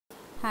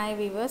Hi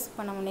viewers,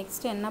 இப்போ நம்ம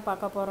next என்ன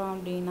பார்க்க போகிறோம்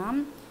அப்படின்னா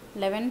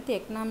 11th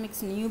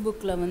எக்கனாமிக்ஸ் நியூ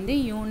புக்கில் வந்து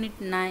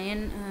யூனிட்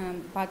 9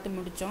 பார்த்து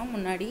முடித்தோம்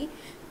முன்னாடி.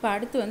 இப்போ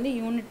அடுத்து வந்து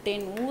யூனிட்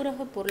 10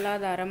 ஊரக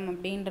பொருளாதாரம்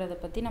அப்படின்றத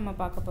பற்றி நம்ம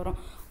பார்க்க போகிறோம்.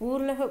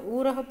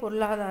 ஊரக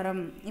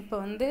பொருளாதாரம் இப்போ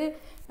வந்து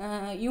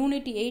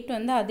யூனிட் 8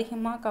 வந்து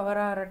அதிகமாக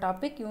கவர் ஆகிற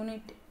டாபிக்.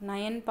 யூனிட்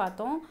 9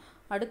 பார்த்தோம்.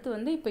 அடுத்து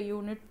வந்து இப்போ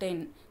யூனிட் 10.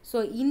 ஸோ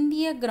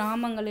இந்திய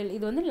கிராமங்களில்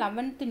இது வந்து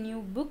 11th நியூ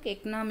புக்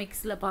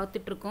எக்கனாமிக்ஸில்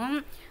பார்த்துட்ருக்கோம்.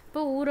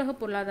 இப்போ ஊரக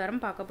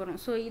பொருளாதாரம் பார்க்க போகிறோம்.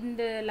 ஸோ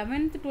இந்த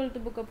 11th 12th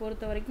புக்கை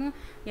பொறுத்த வரைக்கும்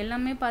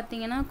எல்லாமே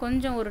பார்த்தீங்கன்னா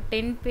கொஞ்சம் ஒரு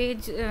 10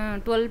 page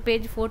 12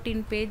 page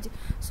 14 page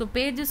so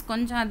pages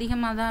கொஞ்சம்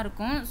அதிகமாக தான்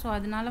இருக்கும். ஸோ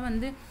அதனால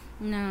வந்து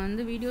நான்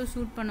வந்து வீடியோ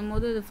ஷூட்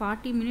பண்ணும்போது அது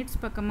 40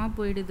 மினிட்ஸ் பக்கமாக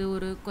போயிடுது.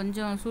 ஒரு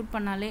கொஞ்சம் ஷூட்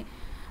பண்ணாலே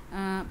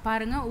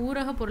பாருங்கள்.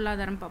 ஊரக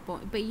பொருளாதாரம்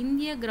பார்ப்போம். இப்போ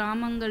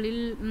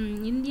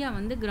இந்தியா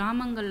வந்து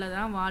கிராமங்களில்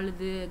தான்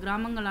வாழுது,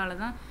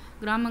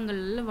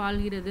 கிராமங்களில்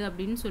வாழ்கிறது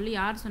அப்படின்னு சொல்லி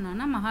யார்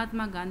சொன்னான்னா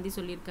மகாத்மா காந்தி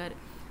சொல்லியிருக்காரு.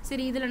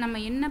 சரி, இதில்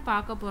நம்ம என்ன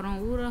பார்க்க போகிறோம்?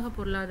 ஊரக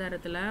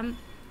பொருளாதாரத்தில்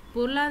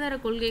பொருளாதார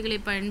கொள்கைகளை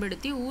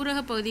பயன்படுத்தி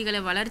ஊரக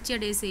பகுதிகளை வளர்ச்சி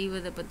அடைய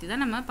செய்வதை பற்றி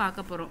தான் நம்ம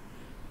பார்க்க போகிறோம்.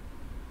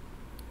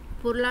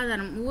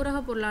 ஊரக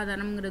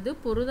பொருளாதாரம்ங்கிறது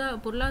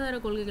பொருளாதார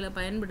கொள்கைகளை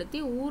பயன்படுத்தி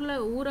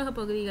ஊரக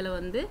பகுதிகளை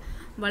வந்து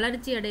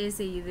வளர்ச்சி அடைய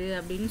செய்யுது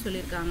அப்படின்னு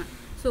சொல்லியிருக்காங்க.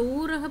 ஸோ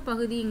ஊரக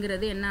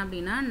பகுதிங்கிறது என்ன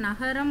அப்படின்னா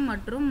நகரம்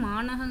மற்றும்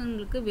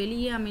மாநகரங்களுக்கு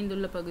வெளியே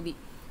அமைந்துள்ள பகுதி.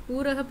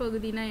 ஊரக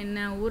பகுதினா என்ன?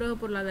 ஊரக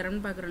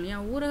பொருளாதாரம்னு பார்க்குறோம் இல்லையா?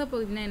 ஊரக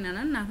பகுதினா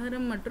என்னன்னா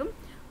நகரம் மற்றும்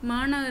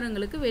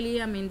மாநகரங்களுக்கு வெளியே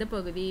அமைந்த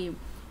பகுதி.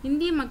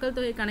 இந்திய மக்கள்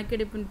தொகை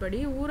கணக்கெடுப்பின்படி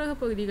ஊரக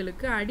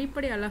பகுதிகளுக்கு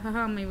அடிப்படை அழகாக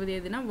அமைவது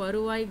எதுனா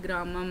வருவாய்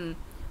கிராமம்.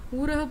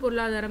 ஊரக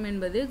பொருளாதாரம்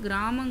என்பது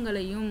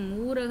கிராமங்களையும்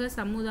ஊரக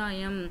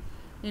சமுதாயம்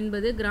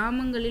என்பது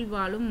கிராமங்களில்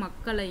வாழும்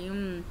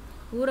மக்களையும்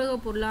ஊரக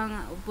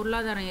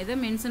பொருளாதாரம் எதை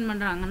மென்ஷன்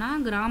பண்ணுறாங்கன்னா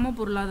கிராம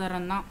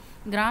பொருளாதாரம் தான்.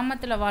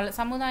 கிராமத்தில்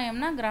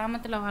சமுதாயம்னா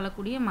கிராமத்தில்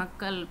வாழக்கூடிய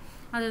மக்கள்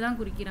அதை தான்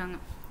குறிக்கிறாங்க.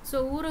 ஸோ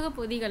ஊரக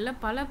பகுதிகளில்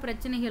பல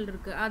பிரச்சனைகள்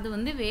இருக்குது. அது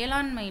வந்து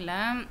வேளாண்மையில்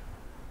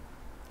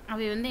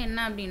அவை வந்து என்ன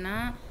அப்படின்னா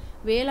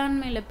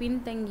வேளாண்மையில்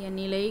பின்தங்கிய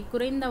நிலை,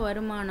 குறைந்த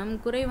வருமானம்,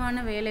 குறைவான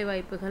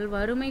வேலைவாய்ப்புகள்,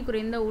 வறுமை,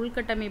 குறைந்த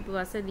உள்கட்டமைப்பு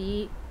வசதி,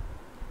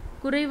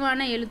 குறைவான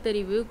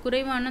எழுத்தறிவு,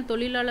 குறைவான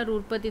தொழிலாளர்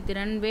உற்பத்தி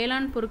திறன்,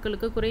 வேளாண்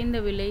பொருட்களுக்கு குறைந்த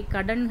விலை,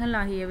 கடன்கள்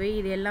ஆகியவை.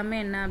 இது எல்லாமே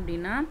என்ன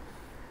அப்படின்னா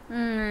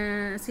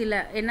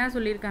என்ன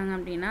சொல்லியிருக்காங்க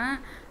அப்படின்னா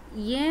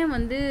ஏன்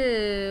வந்து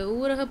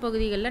ஊரக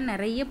பகுதிகளில்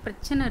நிறைய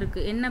பிரச்சனை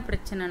இருக்குது. என்ன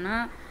பிரச்சனைனா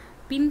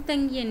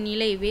பின்தங்கிய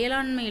நிலை,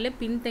 வேளாண்மையில்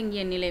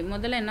பின்தங்கிய நிலை.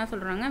 முதல்ல என்ன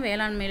சொல்கிறாங்க?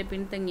 வேளாண்மையில்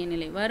பின்தங்கிய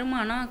நிலை.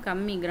 வருமானம்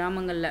கம்மி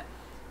கிராமங்களில்,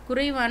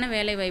 குறைவான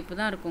வேலைவாய்ப்பு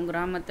தான் இருக்கும்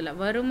கிராமத்தில்,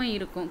 வறுமை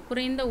இருக்கும்,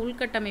 குறைந்த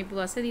உள்கட்டமைப்பு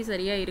வசதி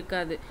சரியாக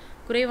இருக்காது,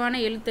 குறைவான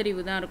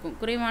எழுத்தறிவு தான் இருக்கும்,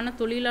 குறைவான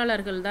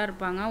தொழிலாளர்கள் தான்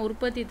இருப்பாங்க,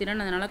 உற்பத்தி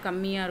திறன் அதனால்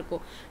கம்மியாக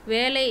இருக்கும்,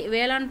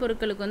 வேளாண்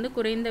பொருட்களுக்கு வந்து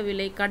குறைந்த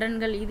விலை,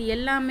 கடன்கள். இது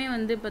எல்லாமே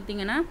வந்து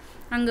பார்த்திங்கன்னா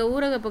அங்கே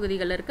ஊரக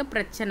பகுதிகளில் இருக்க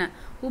பிரச்சனை.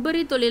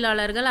 உபரி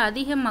தொழிலாளர்கள்,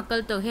 அதிக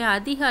மக்கள் தொகை,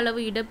 அதிக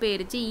அளவு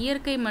இடப்பெயர்ச்சி,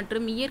 இயற்கை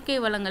மற்றும் இயற்கை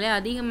வளங்களை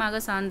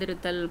அதிகமாக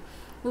சார்ந்திருத்தல்.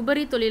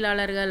 உபரி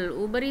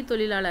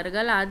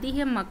தொழிலாளர்கள், அதிக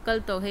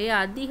மக்கள் தொகை,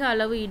 அதிக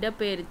அளவு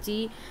இடப்பெயர்ச்சி,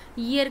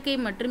 இயற்கை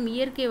மற்றும்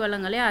இயற்கை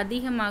வளங்களை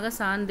அதிகமாக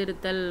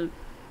சார்ந்திருத்தல்.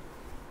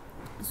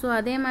 ஸோ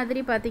அதே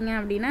மாதிரி பார்த்தீங்க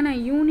அப்படின்னா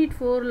நான் யூனிட்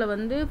 4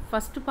 வந்து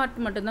ஃபஸ்ட்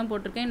பார்ட் மட்டும்தான்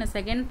போட்டிருக்கேன். இன்னும்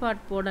செகண்ட்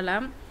பார்ட்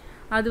போடலாம்.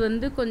 அது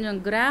வந்து கொஞ்சம்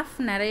கிராஃப்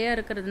நிறையா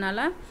இருக்கிறதுனால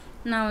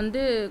நான்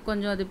வந்து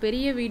கொஞ்சம் அது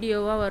பெரிய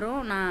வீடியோவாக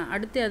வரும். நான்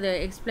அடுத்து அதை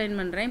எக்ஸ்பிளைன்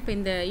பண்ணுறேன். இப்போ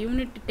இந்த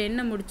யூனிட்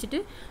 10 முடிச்சுட்டு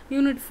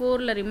யூனிட்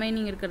 4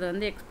 ரிமைனிங் இருக்கிறத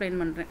வந்து எக்ஸ்பிளைன்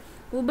பண்ணுறேன்.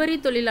 உபரி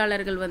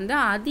தொழிலாளர்கள் வந்து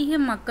அதிக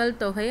மக்கள்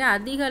தொகை,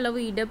 அதிக அளவு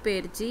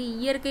இடப்பெயர்ச்சி,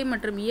 இயற்கை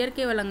மற்றும்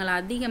இயற்கை வளங்களை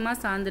அதிகமாக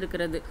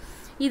சார்ந்திருக்கிறது.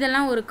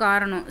 இதெல்லாம் ஒரு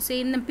காரணம். சரி,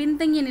 இந்த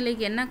பின்தங்கிய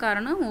நிலைக்கு என்ன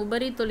காரணம்?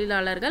 உபரி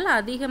தொழிலாளர்கள்,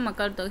 அதிக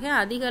மக்கள் தொகை,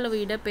 அதிக அளவு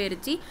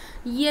இடப்பெயர்ச்சி,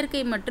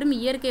 இயற்கை மற்றும்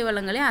இயற்கை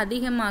வளங்களை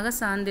அதிகமாக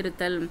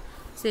சார்ந்திருத்தல்.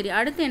 சரி,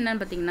 அடுத்து என்னன்னு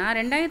பார்த்தீங்கன்னா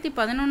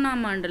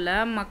 2011ஆம் ஆண்டில்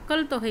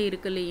மக்கள் தொகை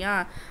இருக்கு இல்லையா,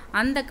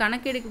 அந்த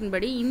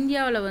கணக்கெடுப்பின்படி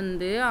இந்தியாவில்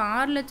வந்து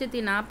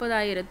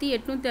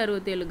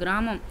 6,40,867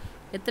 கிராமம்.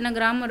 எத்தனை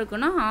கிராமம்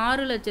இருக்குன்னா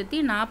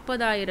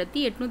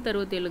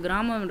 6,40,867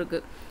 கிராமம்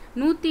இருக்குது.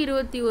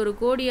 121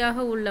 கோடியாக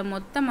உள்ள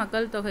மொத்த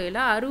மக்கள்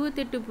தொகையில்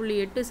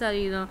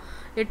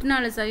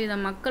 68.84%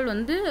 மக்கள்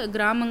வந்து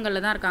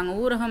கிராமங்களில் தான் இருக்காங்க.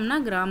 ஊரகம்னா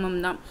கிராமம்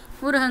தான்,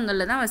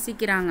 ஊரகங்களில் தான்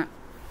வசிக்கிறாங்க.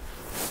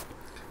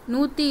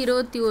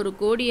 121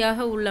 கோடியாக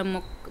உள்ள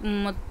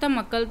மொத்த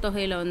மக்கள்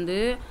தொகையில் வந்து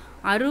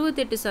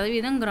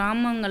 68%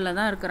 கிராமங்களில்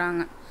தான்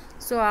இருக்கிறாங்க.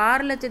 ஸோ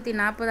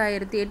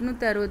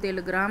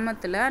 6,40,867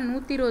 கிராமத்தில்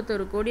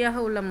 121 கோடியாக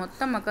உள்ள மொத்த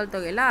மக்கள்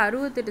தொகையில்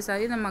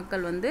 68%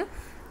 மக்கள் வந்து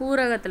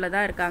ஊரகத்தில்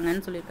தான்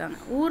இருக்காங்கன்னு சொல்லியிருக்காங்க.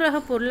 ஊரக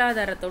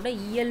பொருளாதாரத்தோட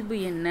இயல்பு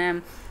என்ன?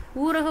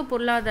 ஊரக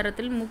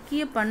பொருளாதாரத்தில்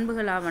முக்கிய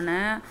பண்புகளாவன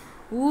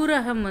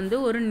ஊரகம் வந்து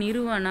ஒரு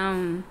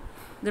நிறுவனம்.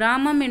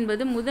 கிராமம்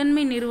என்பது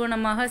முதன்மை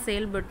நிறுவனமாக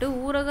செயல்பட்டு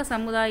ஊரக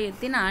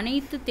சமுதாயத்தின்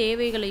அனைத்து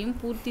தேவைகளையும்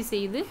பூர்த்தி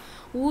செய்து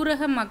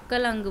ஊரக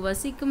மக்கள் அங்கு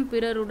வசிக்கும்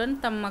பிறருடன்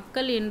தம்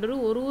மக்கள் என்று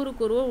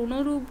ஒருவருக்கொருவர்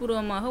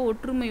உணர்வுபூர்வமாக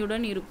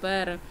ஒற்றுமையுடன்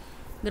இருப்பர்.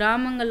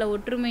 கிராமங்களில்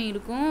ஒற்றுமை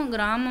இருக்கும்.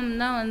 கிராமம்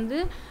தான் வந்து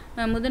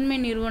முதன்மை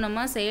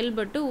நிறுவனமாக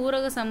செயல்பட்டு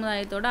ஊரக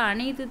சமுதாயத்தோட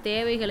அனைத்து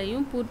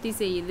தேவைகளையும் பூர்த்தி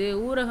செய்யுது.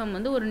 ஊரகம்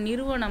வந்து ஒரு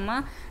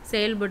நிறுவனமாக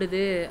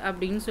செயல்படுது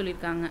அப்படின்னு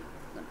சொல்லியிருக்காங்க.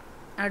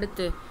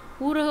 அடுத்து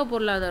ஊரக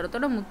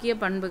பொருளாதாரத்தோட முக்கிய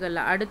பண்புகள்.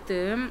 அடுத்து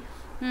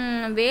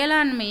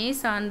வேளாண்மையை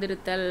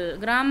சார்ந்திருத்தல்.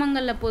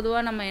 கிராமங்களில்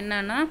பொதுவாக நம்ம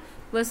என்னன்னா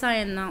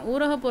விவசாயம்தான்.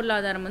 ஊரக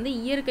பொருளாதாரம் வந்து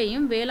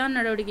இயற்கையும் வேளாண்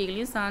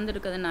நடவடிக்கைகளையும்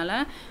சார்ந்திருக்கிறதுனால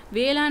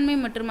வேளாண்மை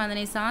மற்றும்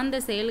அதனை சார்ந்த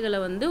செயல்களை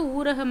வந்து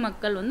ஊரக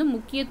மக்கள் வந்து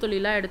முக்கிய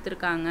தொழிலாக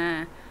எடுத்திருக்காங்க.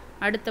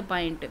 அடுத்த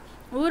பாயிண்ட்,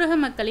 ஊரக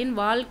மக்களின்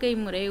வாழ்க்கை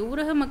முறை.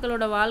 ஊரக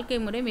மக்களோட வாழ்க்கை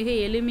முறை மிக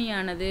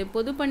எளிமையானது.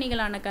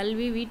 பொதுப்பணிகளான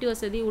கல்வி, வீட்டு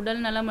வசதி,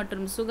 உடல்நலம்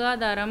மற்றும்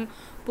சுகாதாரம்,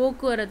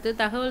 போக்குவரத்து,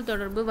 தகவல்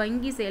தொடர்பு,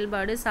 வங்கி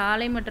செயல்பாடு,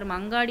 சாலை மற்றும்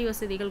அங்காடி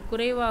வசதிகள்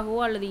குறைவாகவோ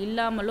அல்லது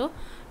இல்லாமலோ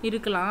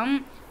இருக்கலாம்.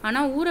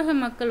 ஆனால் ஊரக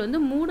மக்கள்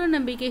வந்து மூட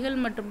நம்பிக்கைகள்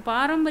மற்றும்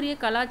பாரம்பரிய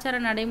கலாச்சார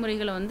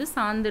நடைமுறைகளை வந்து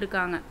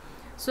சார்ந்திருக்காங்க.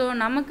 ஸோ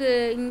நமக்கு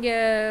இங்கே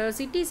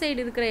சிட்டி சைடு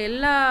இருக்கிற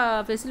எல்லா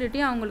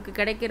ஃபெசிலிட்டியும் அவங்களுக்கு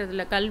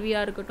கிடைக்கிறதில்ல.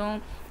 கல்வியாக இருக்கட்டும்,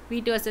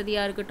 வீட்டு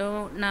வசதியாக இருக்கட்டும்,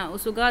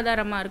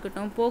 சுகாதாரமாக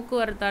இருக்கட்டும்,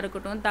 போக்குவரத்தாக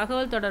இருக்கட்டும்,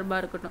 தகவல்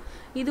தொடர்பாக இருக்கட்டும்.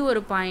 இது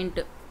ஒரு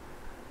பாயிண்ட்டு.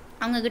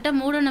 அவங்கக்கிட்ட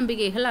மூட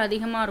நம்பிக்கைகள்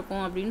அதிகமாக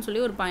இருக்கும் அப்படின்னு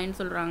சொல்லி ஒரு பாயிண்ட்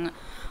சொல்கிறாங்க.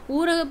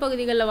 ஊரக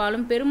பகுதிகளில்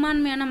வாழும்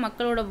பெரும்பான்மையான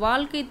மக்களோட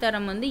வாழ்க்கை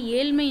தரம் வந்து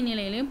ஏழ்மை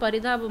நிலையிலையும்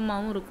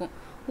பரிதாபமாகவும் இருக்கும்.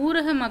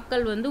 ஊரக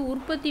மக்கள் வந்து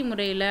உற்பத்தி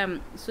முறையில்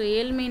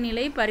ஏழ்மை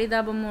நிலை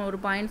பரிதாபமும் ஒரு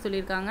பாயிண்ட்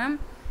சொல்லியிருக்காங்க.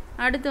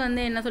 அடுத்து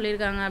வந்து என்ன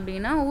சொல்லியிருக்காங்க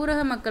அப்படின்னா,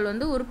 ஊரக மக்கள்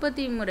வந்து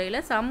உற்பத்தி முறையில்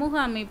சமூக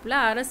அமைப்பில்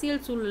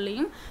அரசியல்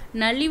சூழலையும்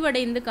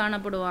நலிவடைந்து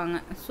காணப்படுவாங்க.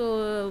 ஸோ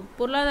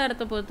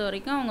பொருளாதாரத்தை பொறுத்த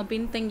வரைக்கும் அவங்க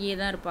பின்தங்கியே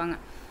தான் இருப்பாங்க.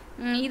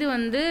 இது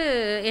வந்து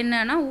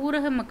என்னன்னா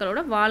ஊரக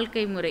மக்களோட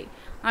வாழ்க்கை முறை.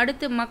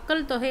 அடுத்து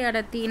மக்கள் தொகை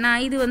அடர்த்தி.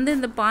 இது வந்து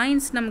இந்த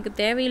பாயிண்ட்ஸ் நமக்கு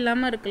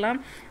தேவையில்லாமல் இருக்கலாம்.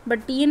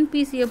 பட்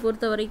டிஎன்பிசியை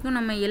பொறுத்த வரைக்கும்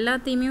நம்ம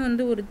எல்லாத்தையுமே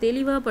வந்து ஒரு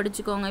தெளிவாக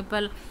படிச்சுக்கோங்க.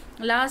 இப்போ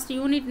லாஸ்ட்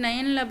யூனிட்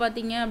 9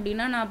 பார்த்தீங்க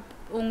அப்படின்னா நான்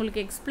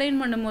உங்களுக்கு எக்ஸ்பிளைன்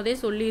பண்ணும்போதே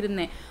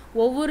சொல்லியிருந்தேன்.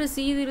 ஒவ்வொரு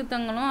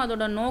சீர்திருத்தங்களும்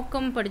அதோட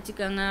நோக்கம்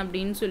படிச்சுக்கோங்க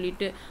அப்படின்னு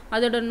சொல்லிட்டு.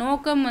 அதோட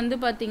நோக்கம் வந்து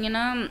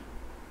பார்த்திங்கன்னா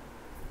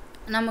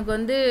நமக்கு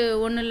வந்து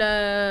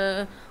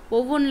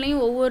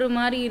ஒவ்வொன்றுலேயும் ஒவ்வொரு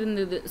மாதிரி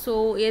இருந்தது. ஸோ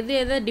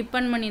எதை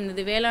டிபெண்ட் பண்ணி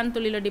இருந்தது, வேளாண்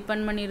தொழிலை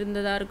டிபெண்ட் பண்ணி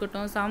இருந்ததாக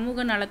இருக்கட்டும்,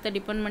 சமூக நலத்தை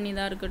டிபெண்ட்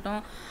பண்ணிதாக இருக்கட்டும்,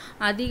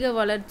 அதிக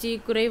வளர்ச்சி,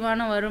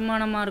 குறைவான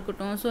வருமானமாக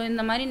இருக்கட்டும். ஸோ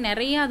இந்த மாதிரி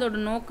நிறைய அதோட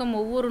நோக்கம்,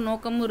 ஒவ்வொரு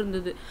நோக்கமும்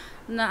இருந்தது.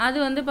 அது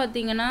வந்து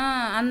பார்த்திங்கன்னா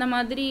அந்த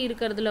மாதிரி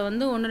இருக்கிறதுல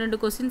வந்து 1-2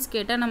 கொஸ்டின்ஸ்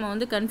கேட்டால் நம்ம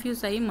வந்து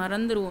கன்ஃபியூஸ் ஆகி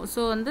மறந்துடுவோம்.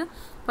 ஸோ வந்து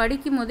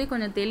படிக்கும் போதே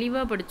கொஞ்சம்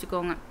தெளிவாக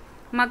படிச்சுக்கோங்க.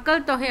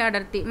 மக்கள் தொகை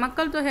அடர்த்தி.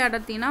 மக்கள் தொகை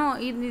அடர்த்தினா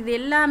இது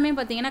எல்லாமே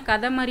பார்த்திங்கன்னா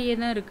கதை மாதிரியே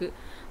தான் இருக்குது.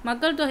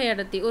 மக்கள் தொகை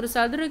அடர்த்தி ஒரு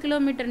சதுர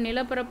கிலோமீட்டர்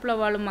நிலப்பரப்பில்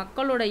வாழும்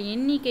மக்களோட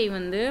எண்ணிக்கை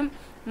வந்து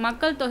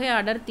மக்கள் தொகை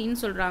அடர்த்தின்னு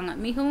சொல்கிறாங்க.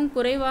 மிகவும்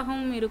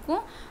குறைவாகவும்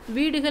இருக்கும்.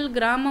 வீடுகள்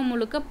கிராமம்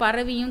முழுக்க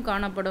பரவியும்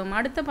காணப்படும்.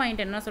 அடுத்த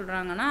பாயிண்ட் என்ன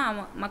சொல்கிறாங்கன்னா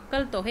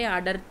மக்கள் தொகை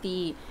அடர்த்தி.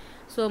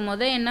 ஸோ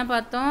என்ன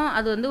பார்த்தோம்,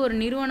 அது வந்து ஒரு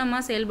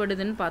நிறுவனமாக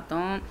செயல்படுதுன்னு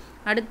பார்த்தோம்.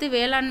 அடுத்து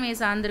வேளாண்மையை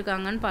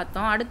சார்ந்திருக்காங்கன்னு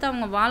பார்த்தோம். அடுத்து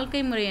அவங்க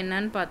வாழ்க்கை முறை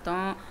என்னன்னு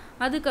பார்த்தோம்.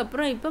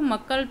 அதுக்கப்புறம் இப்போ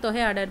மக்கள்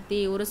தொகை அடர்த்தி.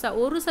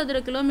 ஒரு சதுர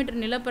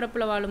கிலோமீட்டர்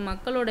நிலப்பரப்பில் வாழும்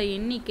மக்களோட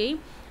எண்ணிக்கை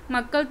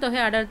மக்கள் தொகை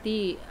அடர்த்தி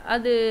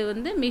அது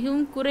வந்து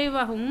மிகவும்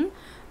குறைவாகவும்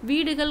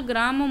வீடுகள்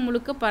கிராமம்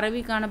முழுக்க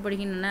பரவி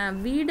காணப்படுகின்றன.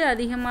 வீடு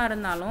அதிகமாக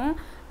இருந்தாலும்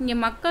இங்கே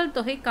மக்கள்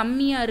தொகை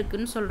கம்மியாக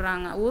இருக்குதுன்னு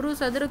சொல்கிறாங்க. ஒரு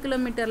சதுர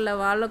கிலோமீட்டரில்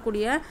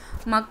வாழக்கூடிய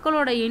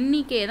மக்களோட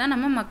எண்ணிக்கையை தான்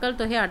நம்ம மக்கள்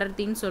தொகை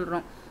அடர்த்தின்னு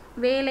சொல்கிறோம்.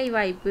 வேலை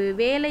வாய்ப்பு,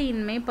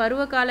 வேலையின்மை,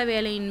 பருவகால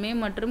வேலையின்மை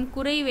மற்றும்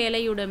குறை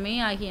வேலையுடைமை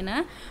ஆகியன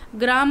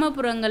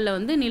கிராமப்புறங்களில்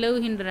வந்து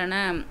நிலவுகின்றன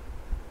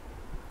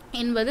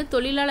என்பது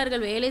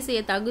தொழிலாளர்கள் வேலை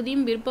செய்ய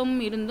தகுதியும்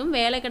விருப்பமும் இருந்தும்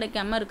வேலை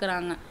கிடைக்காம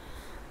இருக்கிறாங்க.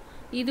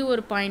 இது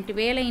ஒரு பாயிண்ட்.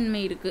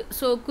 வேலையின்மை இருக்குது.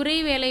 ஸோ குறை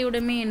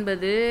வேலையுடைமை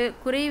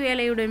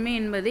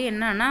என்பது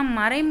என்னன்னா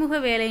மறைமுக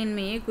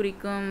வேலையின்மையை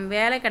குறிக்கும்.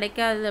 வேலை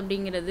கிடைக்காது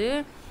அப்படிங்கிறது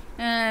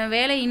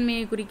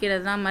வேலையின்மையை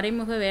குறிக்கிறது தான்.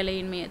 மறைமுக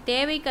வேலையின்மையை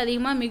தேவைக்கு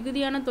அதிகமாக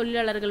மிகுதியான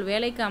தொழிலாளர்கள்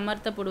வேலைக்கு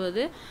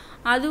அமர்த்தப்படுவது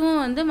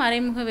அதுவும் வந்து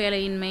மறைமுக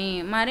வேலையின்மை.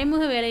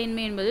 மறைமுக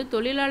வேலையின்மை என்பது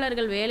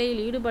தொழிலாளர்கள்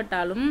வேலையில்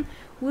ஈடுபட்டாலும்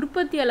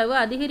உற்பத்தி அளவு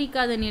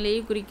அதிகரிக்காத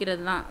நிலையை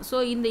குறிக்கிறது தான். ஸோ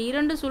இந்த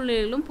 2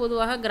 சூழ்நிலைகளும்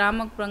பொதுவாக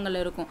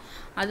கிராமப்புறங்களில் இருக்கும்.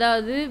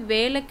 அதாவது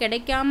வேலை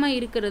கிடைக்காம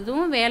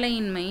இருக்கிறதும்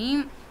வேலையின்மை,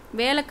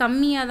 வேலை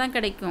கம்மியாக தான்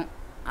கிடைக்கும்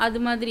அது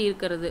மாதிரி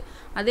இருக்கிறது.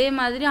 அதே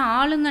மாதிரி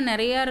ஆளுங்க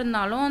நிறையா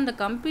இருந்தாலும் அந்த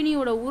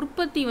கம்பெனியோட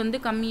உற்பத்தி வந்து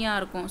கம்மியாக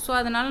இருக்கும். ஸோ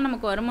அதனால்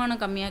நமக்கு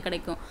வருமானம் கம்மியாக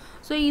கிடைக்கும்.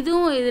 ஸோ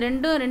இதுவும் இது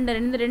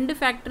ரெண்டு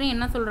ஃபேக்டரும்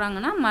என்ன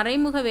சொல்கிறாங்கன்னா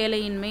மறைமுக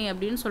வேலையின்மை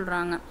அப்படின்னு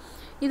சொல்கிறாங்க.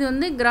 இது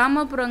வந்து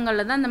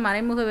கிராமப்புறங்களில் தான் அந்த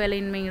மறைமுக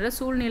வேலையின்மைங்கிற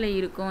சூழ்நிலை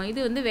இருக்கும். இது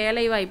வந்து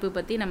வேலைவாய்ப்பு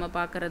பற்றி நம்ம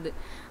பார்க்குறது.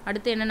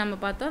 அடுத்து என்ன நம்ம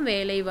பார்த்தோம்,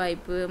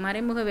 வேலைவாய்ப்பு,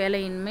 மறைமுக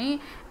வேலையின்மை,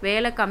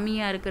 வேலை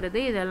கம்மியாக இருக்கிறது,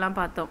 இதெல்லாம்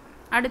பார்த்தோம்.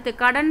 அடுத்து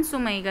கடன்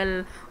சுமைகள்.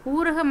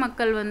 ஊரக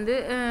மக்கள் வந்து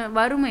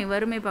வறுமை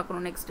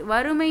பார்க்கணும். நெக்ஸ்ட்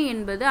வறுமை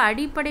என்பது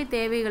அடிப்படை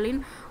தேவைகளின்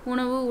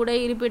உணவு, உடை,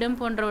 இருப்பிடம்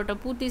போன்றவற்றை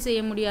பூர்த்தி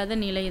செய்ய முடியாத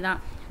நிலை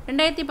தான்.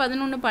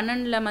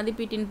 2011-12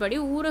 மதிப்பீட்டின்படி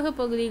ஊரக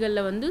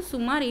பகுதிகளில் வந்து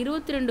சுமார்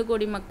 22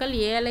 கோடி மக்கள்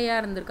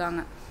ஏழையாக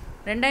இருந்திருக்காங்க.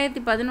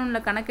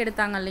 2011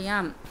 கணக்கெடுத்தாங்க இல்லையா.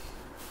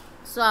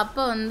 ஸோ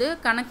அப்போ வந்து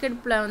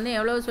கணக்கெடுப்பில் வந்து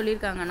எவ்வளோ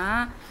சொல்லியிருக்காங்கன்னா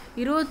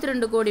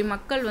 22 கோடி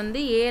மக்கள் வந்து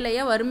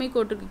ஏழையாக வறுமை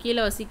கோட்டுக்கு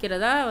கீழே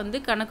வசிக்கிறதா வந்து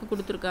கணக்கு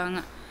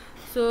கொடுத்துருக்காங்க.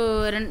 ஸோ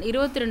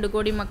 22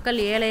 கோடி மக்கள்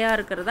ஏழையாக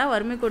இருக்கிறதா,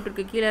 வறுமை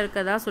கோட்டிற்கு கீழே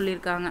இருக்கிறதா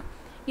சொல்லியிருக்காங்க.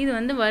 இது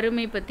வந்து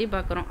வறுமை பற்றி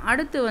பார்க்குறோம்.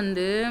 அடுத்து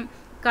வந்து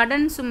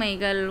கடன்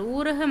சுமைகள்.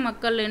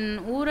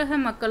 ஊரக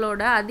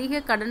மக்களோட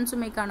அதிக கடன்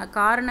சுமைக்கான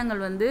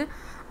காரணங்கள் வந்து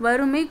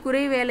வறுமை,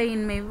 குறை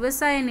வேலையின்மை,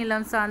 விவசாய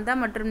நிலம் சார்ந்த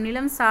மற்றும்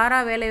நிலம் சாரா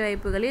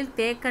வேலைவாய்ப்புகளில்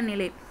தேக்க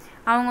நிலை.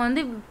 அவங்க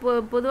வந்து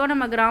பொதுவாக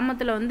நம்ம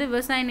கிராமத்தில் வந்து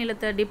விவசாய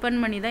நிலத்தை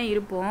டிபெண்ட் பண்ணி தான்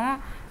இருப்போம்.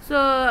 ஸோ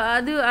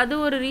அது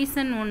ஒரு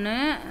ரீசன் ஒன்று.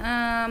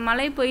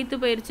 மழை பொய்த்து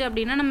போயிடுச்சு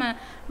அப்படின்னா நம்ம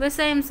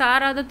விவசாயம்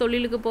சாராத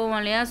தொழிலுக்கு போவோம்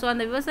இல்லையா? ஸோ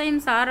அந்த விவசாயம்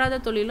சாராத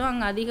தொழிலும்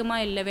அங்கே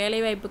அதிகமாக இல்லை,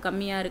 வேலைவாய்ப்பு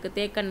கம்மியாக இருக்குது,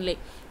 தேக்க நிலை,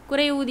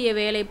 குறை ஊதிய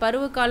வேலை,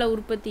 பருவகால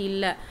உற்பத்தி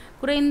இல்லை,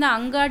 குறைந்த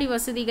அங்காடி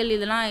வசதிகள்,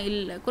 இதெல்லாம்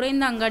இல்லை.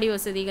 குறைந்த அங்காடி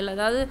வசதிகள்,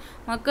 அதாவது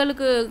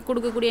மக்களுக்கு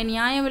கொடுக்கக்கூடிய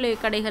நியாய விலை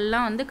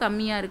கடைகள்லாம் வந்து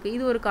கம்மியாக இருக்குது.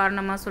 இது ஒரு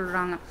காரணமாக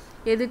சொல்கிறாங்க.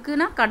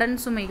 எதுக்குன்னா கடன்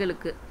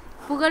சுமைகளுக்கு.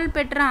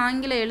 புகழ்பெற்ற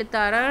ஆங்கில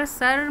எழுத்தாளர்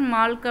சர்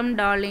மால்கம்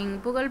டார்லிங்.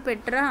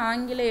 புகழ்பெற்ற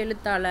ஆங்கில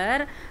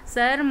எழுத்தாளர்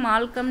சர்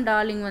மால்கம்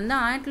டார்லிங் வந்து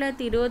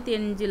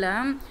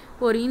 1925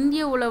 ஒரு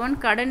இந்திய உழவன்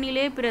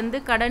கடனிலே பிறந்து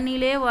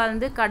கடனிலே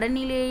வாழ்ந்து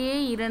கடனிலேயே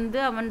இறந்து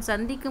அவன்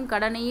சந்திக்கும்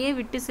கடனையே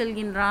விட்டு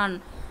செல்கின்றான்.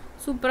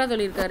 சூப்பராக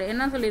சொல்லியிருக்காரு.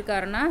 என்ன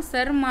சொல்லியிருக்காருன்னா,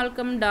 சர்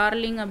மால்கம்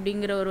டார்லிங்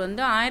அப்படிங்கிறவர்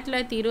வந்து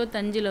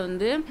 1925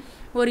 வந்து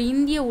ஒரு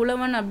இந்திய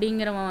உழவன்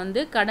அப்படிங்கிறவன்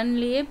வந்து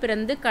கடன்லேயே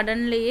பிறந்து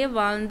கடன்லேயே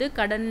வாழ்ந்து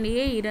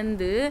கடன்லேயே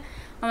இறந்து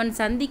அவன்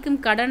சந்திக்கும்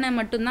கடனை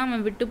மட்டும்தான்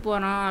அவன் விட்டு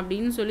போகிறான்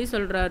அப்படின்னு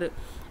சொல்கிறாரு.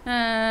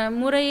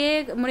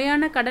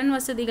 முறையான கடன்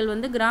வசதிகள்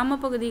வந்து கிராம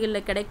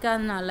பகுதிகளில்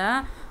கிடைக்காதனால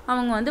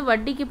அவங்க வந்து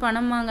வட்டிக்கு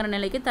பணம் வாங்குற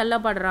நிலைக்கு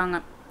தள்ளப்படுறாங்க.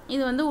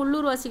 இது வந்து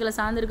உள்ளூர்வாசிகளை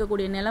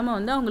சார்ந்திருக்கக்கூடிய நிலைமை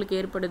வந்து அவங்களுக்கு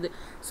ஏற்படுது.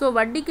 ஸோ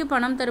வட்டிக்கு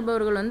பணம்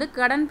தருபவர்கள் வந்து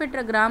கடன்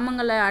பெற்ற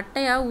கிராமங்களை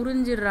அட்டையாக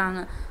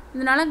உறிஞ்சிடுறாங்க.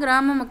 இதனால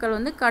கிராம மக்கள்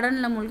வந்து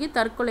கடனில் மூழ்கி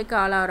தற்கொலைக்கு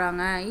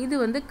ஆளாகிறாங்க. இது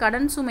வந்து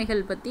கடன்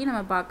சுமைகள் பற்றி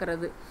நம்ம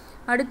பார்க்குறது.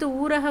 அடுத்து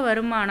ஊரக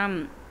வருமானம்.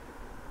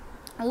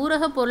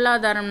 ஊரக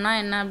பொருளாதாரம்னா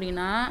என்ன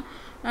அப்படின்னா,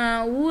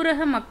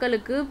 ஊரக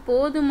மக்களுக்கு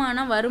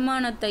போதுமான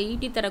வருமானத்தை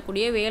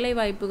ஈட்டித்தரக்கூடிய வேலை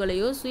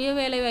வாய்ப்புகளையோ சுய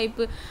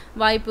வேலைவாய்ப்பு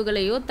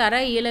வாய்ப்புகளையோ தர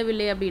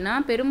இயலவில்லை அப்படின்னா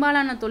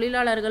பெரும்பாலான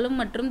தொழிலாளர்களும்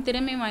மற்றும்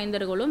திறமை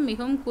வாய்ந்தவர்களும்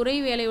மிகவும் குறை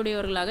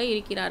வேலையுடையவர்களாக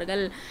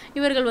இருக்கிறார்கள்.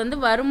 இவர்கள் வந்து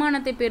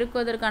வருமானத்தை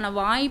பெருக்குவதற்கான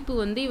வாய்ப்பு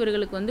வந்து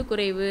இவர்களுக்கு வந்து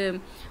குறைவு.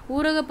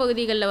 ஊரக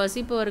பகுதிகளில்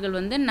வசிப்பவர்கள்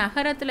வந்து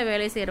நகரத்தில்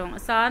வேலை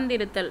செய்கிறவங்க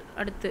சார்ந்திருத்தல்.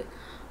 அடுத்து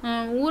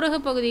ஊரக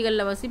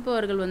பகுதிகளில்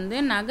வசிப்பவர்கள் வந்து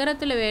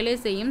நகரத்தில் வேலை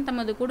செய்யும்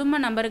தமது குடும்ப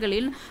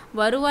நபர்களின்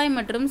வருவாய்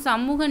மற்றும்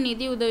சமூக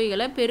நிதி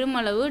உதவிகளை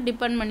பெருமளவு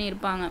டிபெண்ட்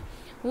பண்ணியிருப்பாங்க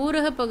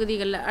ஊரக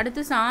பகுதிகளில்.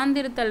 அடுத்து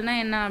சார்ந்திருத்தல்னா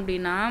என்ன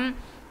அப்படின்னா,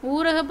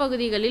 ஊரக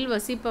பகுதிகளில்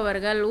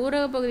வசிப்பவர்கள்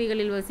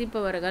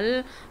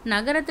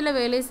நகரத்தில்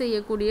வேலை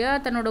செய்யக்கூடிய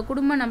தன்னோட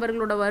குடும்ப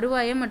நபர்களோட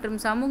வருவாயை மற்றும்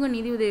சமூக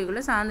நிதி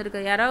உதவிகளை சார்ந்திருக்க.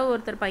 யாராவது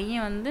ஒருத்தர்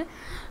பையன் வந்து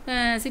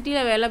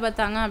சிட்டியில் வேலை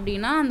பார்த்தாங்க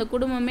அப்படின்னா அந்த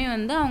குடும்பமே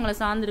வந்து அவங்கள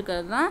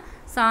சார்ந்திருக்கிறது தான்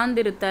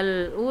சார்ந்திருத்தல்.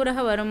 ஊரக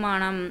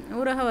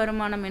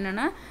வருமானம்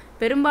என்னென்னா,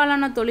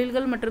 பெரும்பாலான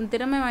தொழில்கள் மற்றும்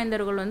திறமை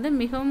வாய்ந்தவர்கள் வந்து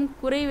மிகவும்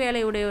குறை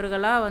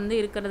வேலையுடையவர்களாக வந்து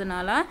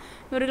இருக்கிறதுனால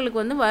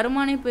இவர்களுக்கு வந்து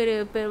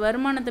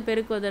வருமானத்தை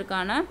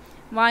பெருக்குவதற்கான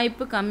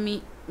வாய்ப்பு கம்மி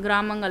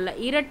கிராமங்களில்.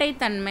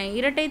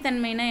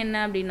 இரட்டைத்தன்மைனா என்ன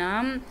அப்படின்னா,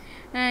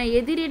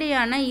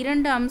 எதிரிடையான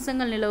 2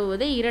 அம்சங்கள்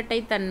நிலவுவதை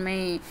இரட்டைத்தன்மை.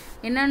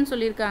 என்னன்னு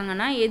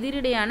சொல்லியிருக்காங்கன்னா,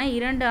 எதிரிடையான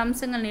 2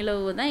 அம்சங்கள்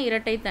நிலவுவதுதான்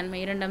இரட்டைத்தன்மை.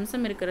 2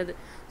 அம்சம் இருக்கிறது.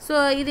 ஸோ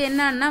இது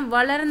என்னன்னா,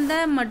 வளர்ந்த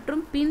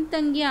மற்றும்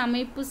பின்தங்கிய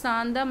அமைப்பு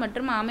சார்ந்த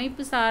மற்றும்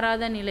அமைப்பு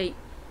சாராத நிலை.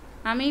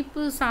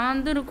 அமைப்பு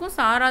சார்ந்து இருக்கும்,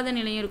 சாராத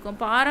நிலையும் இருக்கும்.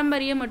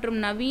 பாரம்பரிய மற்றும்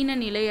நவீன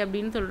நிலை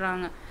அப்படின்னு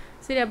சொல்கிறாங்க.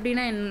 சரி,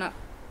 அப்படின்னா என்ன?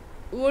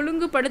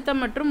 ஒழுங்குபடுத்த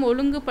மற்றும்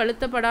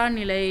ஒழுங்குபடுத்தப்படா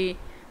நிலை,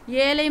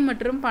 ஏழை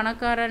மற்றும்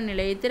பணக்காரர்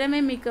நிலை, திறமை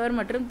மிக்கவர்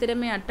மற்றும்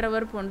திறமை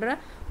அற்றவர் போன்ற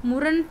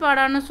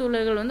முரண்பாடான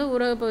சூழல்கள் வந்து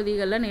ஊரக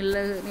பகுதிகளில்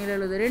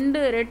நிலவுது.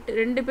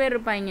 ரெண்டு பேர்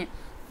இருப்பாங்க.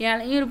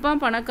 ஏழையும்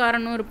இருப்பான்,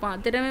 பணக்காரனும் இருப்பான்,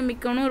 திறமை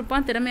மிக்கவனும்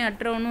இருப்பான், திறமை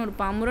அற்றவனும்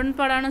இருப்பான்.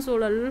 முரண்பாடான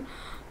சூழல்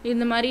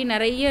இந்த மாதிரி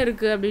நிறைய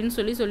இருக்குது அப்படின்னு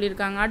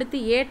சொல்லியிருக்காங்க. அடுத்து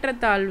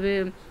ஏற்றத்தாழ்வு.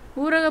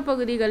 ஊரக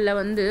பகுதிகளில்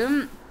வந்து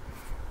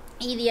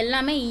இது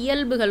எல்லாமே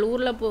இயல்புகள்.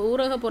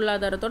 ஊரக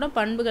பொருளாதாரத்தோட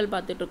பண்புகள்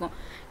பார்த்துட்ருக்கோம்.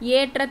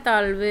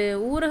 ஏற்றத்தாழ்வு.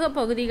 ஊரக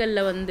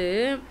பகுதிகளில் வந்து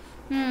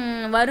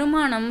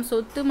வருமானம்,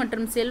 சொத்து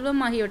மற்றும் செல்வம்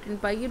ஆகியவற்றின்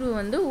பகிர்வு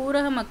வந்து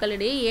ஊரக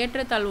மக்களிடையே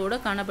ஏற்றத்தாழ்வோடு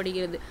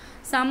காணப்படுகிறது.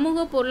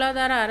 சமூக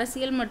பொருளாதார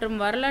அரசியல் மற்றும்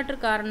வரலாற்று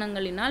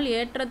காரணங்களினால்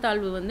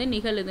ஏற்றத்தாழ்வு வந்து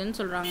நிகழுதுன்னு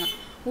சொல்கிறாங்க.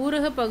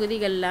 ஊரக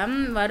பகுதிகளில்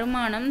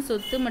வருமானம்,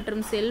 சொத்து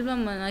மற்றும்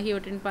செல்வம்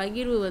ஆகியவற்றின்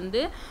பகிர்வு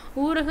வந்து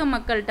ஊரக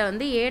மக்கள்கிட்ட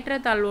வந்து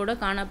ஏற்றத்தாழ்வோடு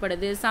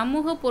காணப்படுது.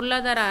 சமூக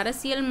பொருளாதார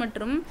அரசியல்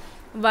மற்றும்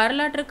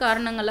வரலாற்று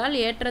காரணங்களால்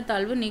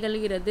ஏற்றத்தாழ்வு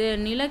நிகழ்கிறது.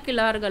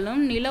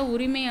 நிலக்கிழார்களும் நில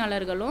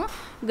உரிமையாளர்களும்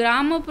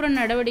கிராமப்புற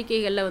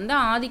நடவடிக்கைகளில் வந்து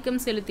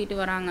ஆதிக்கம் செலுத்திட்டு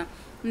வராங்க.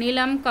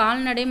 நிலம்,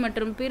 கால்நடை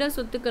மற்றும் பிற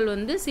சொத்துக்கள்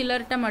வந்து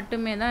சிலர்கிட்ட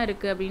மட்டுமே தான்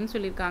இருக்குது அப்படின்னு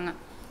சொல்லியிருக்காங்க.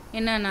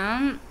 என்னன்னா,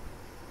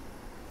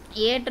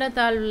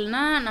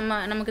 ஏற்றத்தாழ்வுனா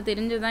நமக்கு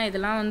தெரிஞ்சதான்,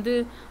 இதெல்லாம் வந்து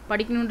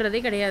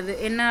படிக்கணுன்றதே கிடையாது.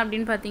 என்ன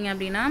அப்படின்னு பார்த்தீங்க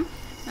அப்படின்னா,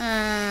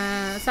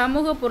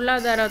 சமூக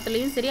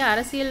பொருளாதாரத்துலேயும் சரி,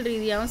 அரசியல்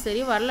ரீதியாகவும்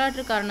சரி,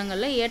 வரலாற்று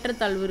காரணங்களில்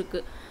ஏற்றத்தாழ்வு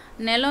இருக்குது.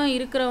 நிலம்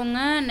இருக்கிறவங்க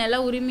நில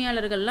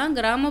உரிமையாளர்கள்லாம்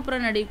கிராமப்புற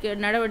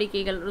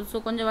நடவடிக்கைகள். ஸோ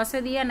கொஞ்சம்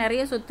வசதியாக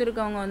நிறைய சொத்து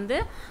இருக்கவங்க வந்து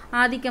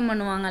ஆதிக்கம்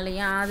பண்ணுவாங்க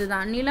இல்லையா,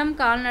 அதுதான். நிலம்,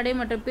 கால்நடை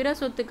மற்றும் பிற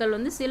சொத்துக்கள்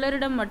வந்து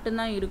சிலரிடம்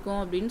மட்டும்தான்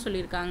இருக்கும் அப்படின்னு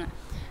சொல்லியிருக்காங்க.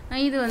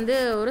 இது வந்து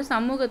ஒரு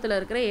சமூகத்தில்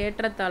இருக்கிற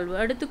ஏற்றத்தாழ்வு.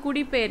 அடுத்து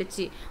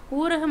குடிபெயர்ச்சி.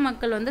 ஊரக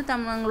மக்கள் வந்து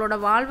தங்களோட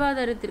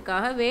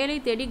வாழ்வாதாரத்திற்காக வேலை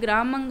தேடி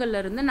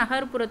கிராமங்கள்லேருந்து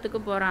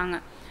நகர்ப்புறத்துக்கு போகிறாங்க.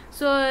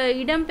 ஸோ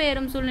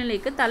இடம்பெயரும்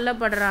சூழ்நிலைக்கு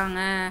தள்ளப்படுறாங்க.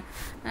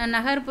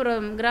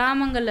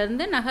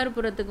 கிராமங்கள்லேருந்து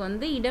நகர்ப்புறத்துக்கு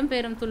வந்து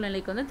இடம்பெயரும்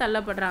சூழ்நிலைக்கு வந்து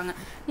தள்ளப்படுறாங்க.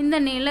 இந்த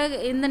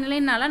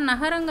நிலையினால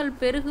நகரங்கள்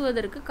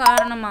பெருகுவதற்கு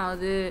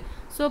காரணமாகுது.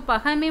 ஸோ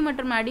பகைமை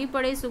மற்றும்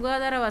அடிப்படை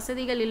சுகாதார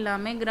வசதிகள்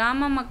இல்லாமல்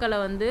கிராம மக்களை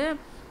வந்து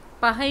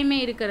பகைமை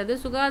இருக்கிறது,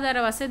 சுகாதார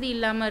வசதி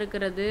இல்லாமல்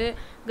இருக்கிறது,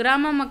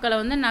 கிராம மக்களை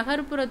வந்து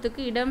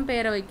நகர்ப்புறத்துக்கு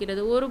இடம்பெயர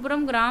வைக்கிறது. ஒரு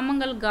புறம்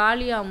கிராமங்கள்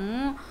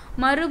காலியாகவும்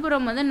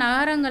மறுபுறம் வந்து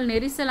நகரங்கள்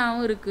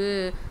நெரிசலாகவும்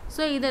இருக்குது.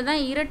 ஸோ இதை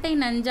தான் இரட்டை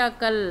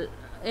நஞ்சாக்கல்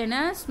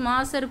என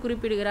ஸ்மாசர்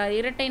குறிப்பிடுகிறார்.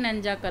 இரட்டை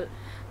நஞ்சாக்கல்.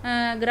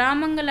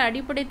 கிராமங்கள்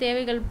அடிப்படை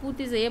தேவைகள்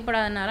பூர்த்தி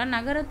செய்யப்படாதனால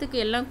நகரத்துக்கு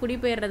எல்லாம்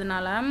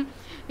குடிபெயர்றதுனால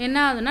என்ன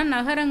ஆகுதுன்னா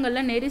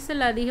நகரங்களில்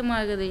நெரிசல்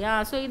அதிகமாகுதுயா.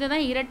 ஸோ இதை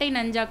தான் இரட்டை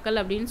நஞ்சாக்கல்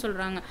அப்படின்னு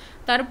சொல்கிறாங்க.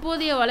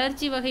 தற்போதைய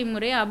வளர்ச்சி வகை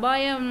முறை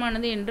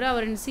அபாயமானது என்று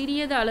அவரின்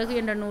சிறியது அழகு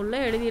என்ற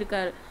நூலில்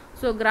எழுதியிருக்காரு.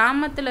 ஸோ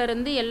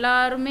கிராமத்திலேருந்து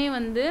எல்லாருமே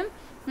வந்து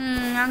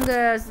அங்கே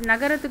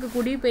நகரத்துக்கு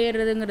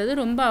குடிபெயர்றதுங்கிறது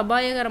ரொம்ப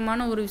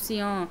அபாயகரமான ஒரு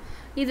விஷயம்.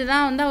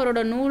 இதுதான் வந்து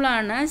அவரோட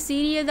நூலான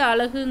சிறியது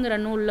அழகுங்கிற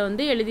நூலில்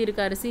வந்து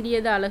எழுதியிருக்காரு.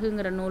 சிறியது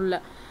அழகுங்கிற நூலில்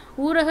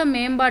ஊரக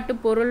மேம்பாட்டு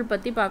பொருள்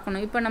பற்றி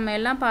பார்க்கணும். இப்போ நம்ம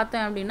எல்லாம்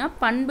பார்த்தோம் அப்படின்னா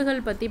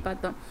பண்புகள் பற்றி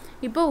பார்த்தோம்.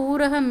 இப்போ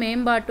ஊரக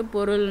மேம்பாட்டு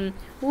பொருள்.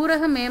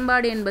 ஊரக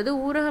மேம்பாடு என்பது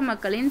ஊரக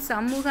மக்களின்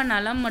சமூக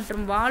நலம்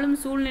மற்றும் வாழும்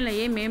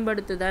சூழ்நிலையை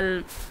மேம்படுத்துதல்.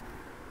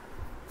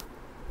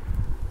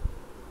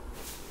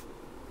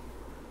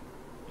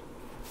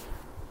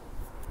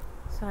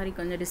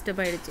 கொஞ்சம் டிஸ்டர்ப்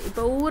ஆகிடுச்சு.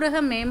 இப்போ ஊரக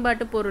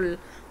மேம்பாட்டு பொருள்.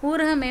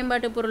 ஊரக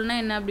மேம்பாட்டு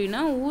பொருள்னால் என்ன அப்படின்னா,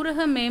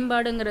 ஊரக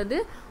மேம்பாடுங்கிறது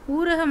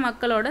ஊரக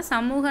மக்களோட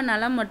சமூக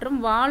நலம் மற்றும்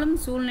வாழும்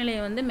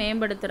சூழ்நிலையை வந்து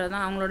மேம்படுத்துறது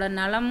தான். அவங்களோட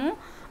நலமும்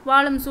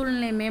வாழும்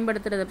சூழ்நிலையை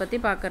மேம்படுத்துறதை பற்றி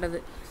பார்க்குறது.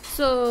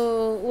 ஸோ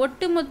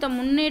ஒட்டுமொத்த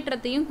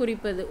முன்னேற்றத்தையும்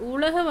குறிப்பது.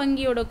 உலக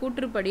வங்கியோட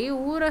கூற்றுப்படி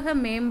ஊரக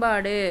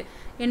மேம்பாடு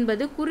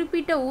என்பது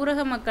குறிப்பிட்ட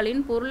ஊரக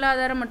மக்களின்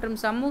பொருளாதார மற்றும்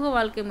சமூக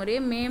வாழ்க்கை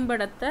முறையை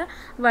மேம்படுத்த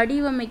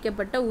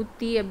வடிவமைக்கப்பட்ட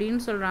உத்தி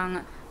அப்படின்னு சொல்கிறாங்க.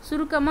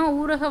 சுருக்கமாக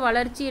ஊரக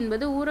வளர்ச்சி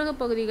என்பது ஊரக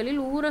பகுதிகளில்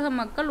ஊரக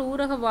மக்கள்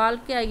ஊரக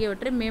வாழ்க்கை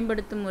ஆகியவற்றை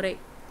மேம்படுத்தும் முறை.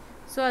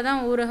 ஸோ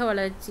அதான் ஊரக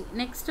வளர்ச்சி.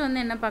 நெக்ஸ்ட்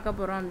வந்து என்ன பார்க்க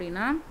போகிறோம்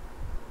அப்படின்னா,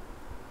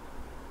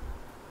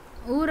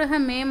 ஊரக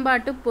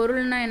மேம்பாட்டு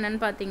பொருள்னா என்னன்னு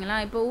பார்த்தீங்களா?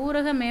 இப்போ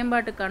ஊரக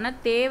மேம்பாட்டுக்கான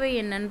தேவை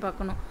என்னன்னு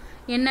பார்க்கணும்.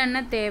 என்னென்ன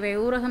தேவை,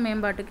 ஊரக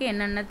மேம்பாட்டுக்கு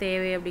என்னென்ன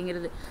தேவை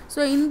அப்படிங்கிறது. ஸோ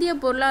இந்திய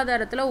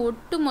பொருளாதாரத்தில்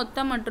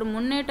ஒட்டுமொத்த மற்றும்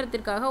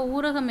முன்னேற்றத்திற்காக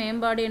ஊரக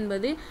மேம்பாடு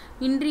என்பது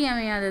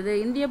இன்றியமையாதது.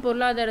 இந்திய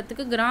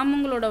பொருளாதாரத்துக்கு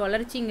கிராமங்களோட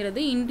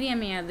வளர்ச்சிங்கிறது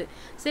இன்றியமையாது.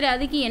 சரி,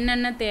 அதுக்கு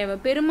என்னென்ன தேவை?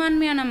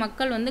 பெரும்பான்மையான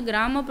மக்கள் வந்து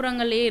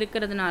கிராமப்புறங்கள்லேயே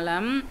இருக்கிறதுனால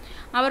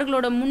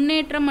அவர்களோட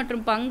முன்னேற்றம்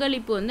மற்றும்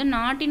பங்களிப்பு வந்து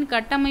நாட்டின்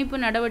கட்டமைப்பு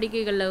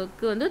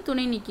நடவடிக்கைகளுக்கு வந்து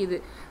துணை நிற்கிது.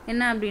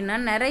 என்ன அப்படின்னா,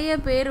 நிறைய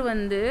பேர்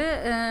வந்து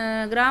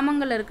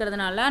கிராமங்கள்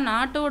இருக்கிறதுனால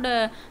நாட்டோட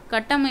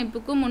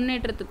கட்டமைப்புக்கும்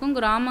முன்னேற்றத்துக்கும்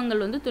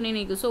கிராமங்கள் வந்து துணை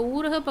நிற்கும். ஸோ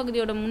ஊரக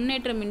பகுதியோட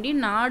முன்னேற்றமின்றி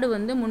நாடு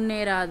வந்து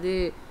முன்னேறாது.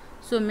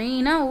 ஸோ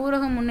மெயினாக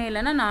ஊரகம்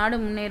முன்னேறலைன்னா நாடு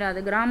முன்னேறாது.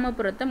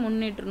 கிராமப்புறத்தை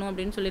முன்னேற்றணும்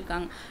அப்படின்னு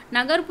சொல்லியிருக்காங்க.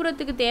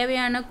 நகர்ப்புறத்துக்கு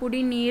தேவையான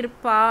குடிநீர்,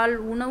 பால்,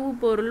 உணவுப்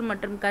பொருள்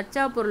மற்றும்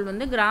கச்சா பொருள்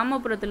வந்து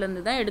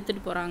கிராமப்புறத்துலேருந்து தான்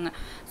எடுத்துகிட்டு போகிறாங்க.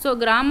 ஸோ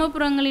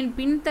கிராமப்புறங்களின்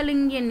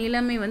பின்தங்கிய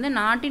நிலைமை வந்து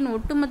நாட்டின்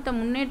ஒட்டுமொத்த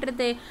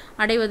முன்னேற்றத்தை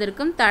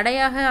அடைவதற்கும்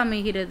தடையாக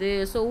அமைகிறது.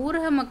 ஸோ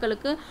ஊரக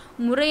மக்களுக்கு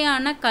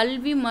முறையான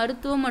கல்வி,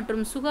 மருத்துவம்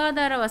மற்றும்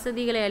சுகாதார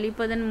வசதிகளை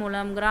அளிப்பதன்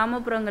மூலம்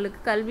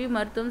கிராமப்புறங்களுக்கு கல்வி,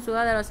 மருத்துவம்,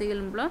 சுகாதார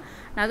வசதிகள் மூலம்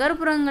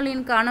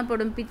நகர்ப்புறங்களின்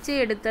காணப்படும் பிச்சை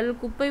எடுத்தல்,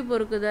 குப்பை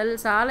பொறுக்குதல்,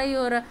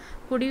 சாலையோர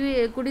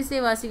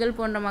குடிசைவாசிகள்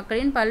போன்ற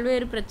மக்களின்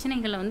பல்வேறு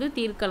பிரச்சனைகளை வந்து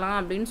தீர்க்கலாம்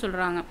அப்படின்னு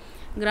சொல்கிறாங்க.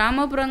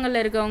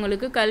 கிராமப்புறங்களில்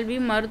இருக்கவங்களுக்கு கல்வி,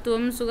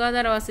 மருத்துவம்,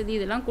 சுகாதார வசதி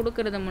இதெல்லாம்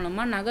கொடுக்கறது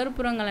மூலமாக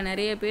நகர்ப்புறங்களில்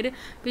நிறைய பேர்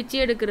பிச்சை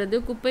எடுக்கிறது,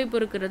 குப்பை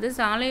பொறுக்கிறது,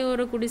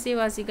 சாலையோர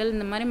குடிசைவாசிகள்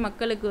இந்த மாதிரி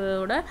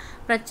மக்களுக்கோட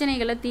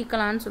பிரச்சனைகளை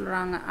தீர்க்கலான்னு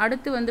சொல்கிறாங்க.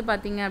 அடுத்து வந்து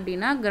பார்த்திங்க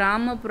அப்படின்னா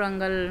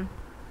கிராமப்புறங்கள்.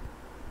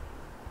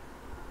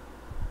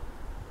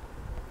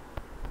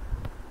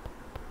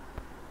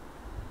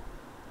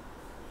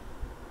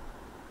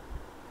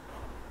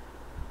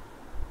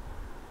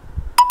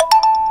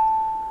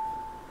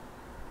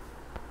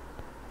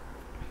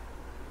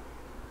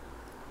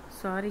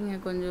 சாரிங்க,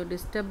 கொஞ்சம்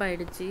டிஸ்டர்ப்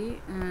ஆகிடுச்சு.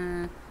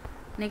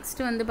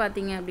 நெக்ஸ்ட் வந்து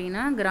பார்த்திங்க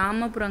அப்படின்னா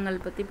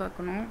கிராமப்புறங்கள் பற்றி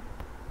பார்க்கணும்.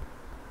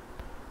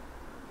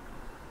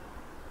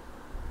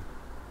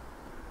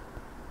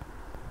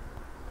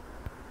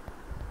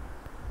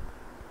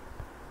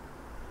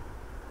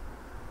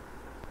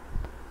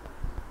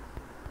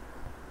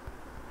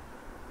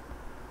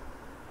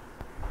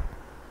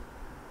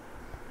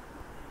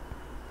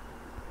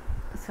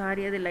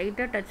 சாரி, அது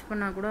லைட்டாக டச்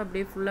பண்ணால் கூட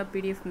அப்படியே ஃபுல்லாக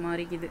பிடிஎஃப்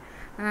மாறிக்குது.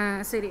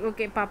 சரி,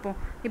 ஓகே, பார்ப்போம்.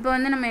 இப்போ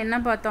வந்து நம்ம என்ன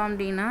பார்த்தோம்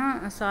அப்படின்னா,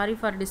 சாரி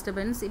ஃபார்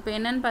டிஸ்டர்பன்ஸ். இப்போ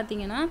என்னென்னு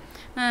பார்த்தீங்கன்னா,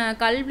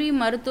 கல்வி,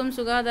 மருத்துவம்,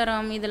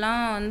 சுகாதாரம்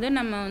இதெல்லாம் வந்து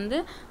நம்ம வந்து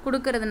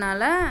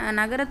கொடுக்கறதுனால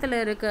நகரத்தில்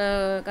இருக்க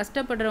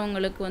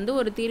கஷ்டப்படுறவங்களுக்கு வந்து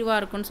ஒரு தீர்வாக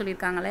இருக்கும்னு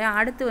சொல்லியிருக்காங்க இல்லையா.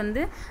 அடுத்து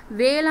வந்து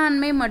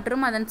வேளாண்மை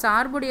மற்றும் அதன்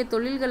சார்புடைய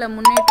தொழில்களை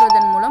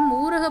முன்னேற்றுவதன் மூலம்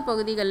ஊரக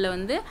பகுதிகளில்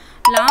வந்து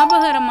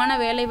லாபகரமான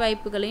வேலை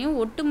வாய்ப்புகளையும்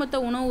ஒட்டுமொத்த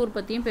உணவு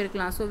உற்பத்தியும்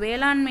பெருக்கலாம். ஸோ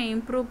வேளாண்மை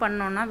இம்ப்ரூவ்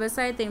பண்ணோன்னா,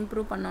 விவசாயத்தை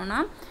இம்ப்ரூவ் பண்ணோன்னா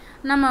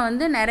நம்ம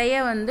வந்து நிறைய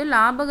வந்து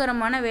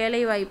லாபகரமான வேலை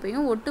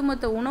வாய்ப்பையும்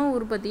ஒட்டுமொத்த உணவு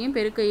உற்பத்தியும்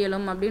பெருக்க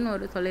இயலும்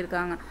அப்படின்னு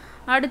சொல்லியிருக்காங்க.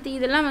 அடுத்து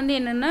இதெல்லாம் வந்து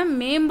என்னென்னா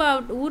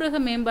ஊரக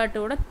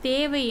மேம்பாட்டோட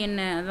தேவை என்ன,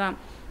 அதான்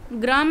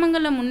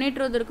கிராமங்களில்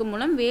முன்னேற்றுவதற்கு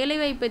மூலம்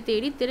வேலைவாய்ப்பை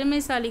தேடி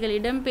திறமைசாலிகள்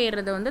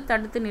இடம்பெயர்றதை வந்து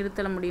தடுத்து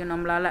நிறுத்த முடியும்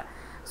நம்மளால்.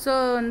 ஸோ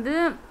வந்து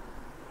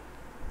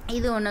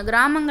இது ஒன்று.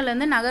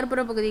 கிராமங்கள்லேருந்து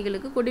நகர்ப்புற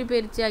பகுதிகளுக்கு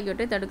குடிபெயர்ச்சி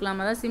ஆகியவற்றை தடுக்கலாம்.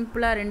 அதாவது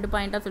சிம்பிளாக 2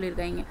 பாயிண்ட்டாக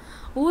சொல்லியிருக்காங்க.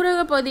 ஊரக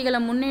பகுதிகளை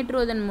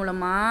முன்னேற்றுவதன்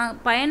மூலமாக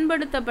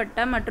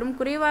பயன்படுத்தப்பட்ட மற்றும்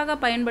குறைவாக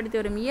பயன்படுத்தி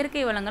வரும்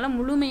இயற்கை வளங்களை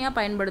முழுமையாக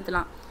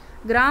பயன்படுத்தலாம்.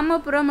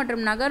 கிராமப்புற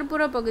மற்றும்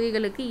நகர்ப்புற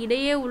பகுதிகளுக்கு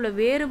இடையே உள்ள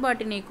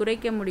வேறுபாட்டினை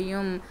குறைக்க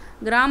முடியும்.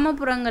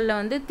 கிராமப்புறங்களில்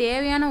வந்து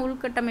தேவையான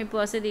உள்கட்டமைப்பு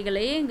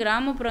வசதிகளை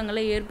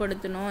கிராமப்புறங்களை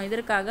ஏற்படுத்தணும்.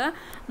 இதற்காக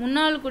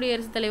முன்னாள்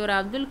குடியரசுத் தலைவர்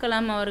அப்துல்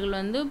கலாம் அவர்கள்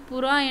வந்து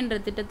புறா என்ற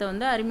திட்டத்தை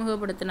வந்து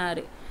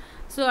அறிமுகப்படுத்தினார்.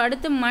 ஸோ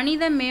அடுத்து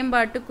மனித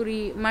மேம்பாட்டு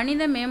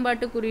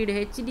குறியீடு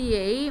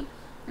HDI.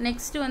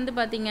 நெக்ஸ்ட்டு வந்து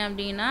பார்த்திங்க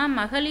அப்படின்னா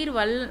மகளிர்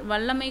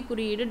வல்லமை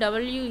குறியீடு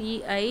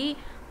WEI,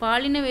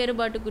 பாலின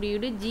வேறுபாட்டு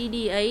குறியீடு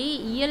GDI,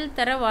 இயல்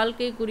தர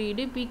வாழ்க்கை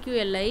குறியீடு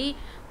PQLI,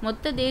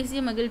 மொத்த தேசிய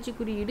மகிழ்ச்சி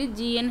குறியீடு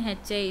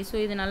GNHI. ஸோ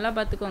இது நல்லா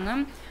பார்த்துக்கோங்க.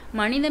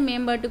 மனித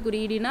மேம்பாட்டு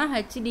குறியீடுனா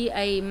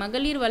HDI,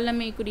 மகளிர்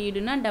வல்லமை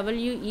குறியீடுனா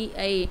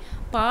WEI,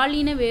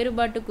 பாலின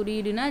வேறுபாட்டு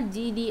குறியீடுனா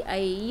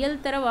GDI,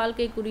 இயல் தர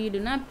வாழ்க்கை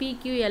குறியீடுனா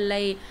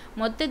PQLI,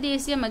 மொத்த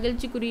தேசிய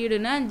மகிழ்ச்சி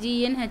குறியீடுனா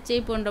GNHI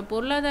போன்ற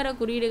பொருளாதார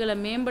குறியீடுகளை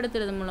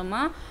மேம்படுத்துறது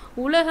மூலமாக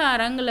உலக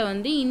அரங்கில்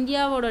வந்து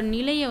இந்தியாவோட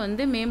நிலையை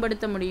வந்து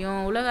மேம்படுத்த முடியும்.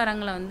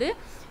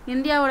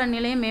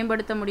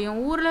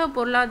 ஊரக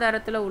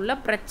பொருளாதாரத்தில் உள்ள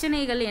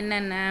பிரச்சனைகள்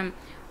என்னென்ன,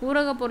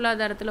 ஊரக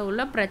பொருளாதாரத்தில்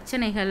உள்ள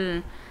பிரச்சனைகள்.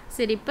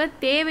 சரி, இப்போ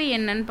தேவை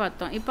என்னன்னு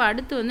பார்த்தோம். இப்போ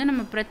அடுத்து வந்து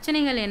நம்ம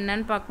பிரச்சனைகள்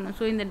என்னன்னு பார்க்கணும்.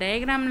 ஸோ இந்த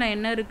டயக்ராமில்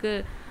என்ன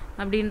இருக்குது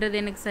அப்படின்றது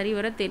எனக்கு சரி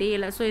வர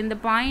தெரியலை. ஸோ இந்த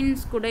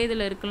பாயிண்ட்ஸ் கூட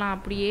இதில் இருக்கலாம்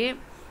அப்படியே.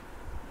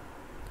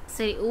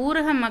 சரி,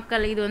 ஊரக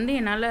மக்கள், இது வந்து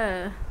என்னால்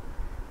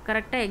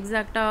கரெக்டாக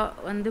எக்ஸாக்டாக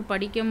வந்து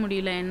படிக்க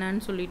முடியல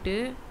என்னன்னு சொல்லிட்டு.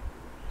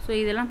 ஸோ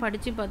இதெல்லாம்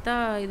படித்து பார்த்தா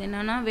இது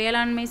என்னென்னா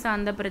வேளாண்மை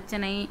சார்ந்த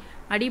பிரச்சனை,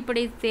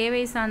 அடிப்படை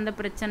தேவை சார்ந்த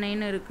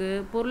பிரச்சனைன்னு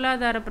இருக்குது,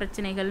 பொருளாதார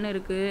பிரச்சனைகள்னு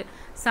இருக்குது,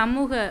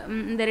 சமூக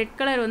இந்த ரெட்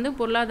கலர் வந்து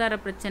பொருளாதார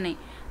பிரச்சனை,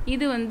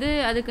 இது வந்து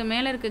அதுக்கு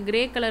மேலே இருக்க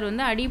கிரே கலர்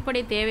வந்து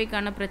அடிப்படை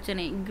தேவைக்கான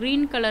பிரச்சனை,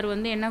 க்ரீன் கலர்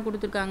வந்து என்ன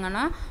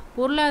கொடுத்துருக்காங்கன்னா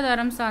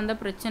பொருளாதாரம் சார்ந்த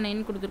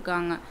பிரச்சனைன்னு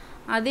கொடுத்துருக்காங்க.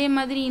 அதே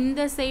மாதிரி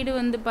இந்த சைடு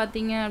வந்து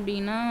பார்த்திங்க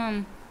அப்படின்னா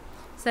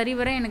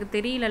சரிவர எனக்கு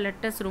தெரியல,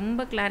 லெட்டர்ஸ்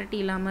ரொம்ப கிளாரிட்டி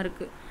இல்லாமல்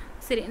இருக்குது.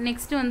 சரி,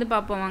 நெக்ஸ்ட்டு வந்து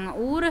பார்ப்போம் வாங்க.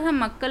 ஊரக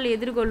மக்கள்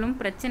எதிர்கொள்ளும்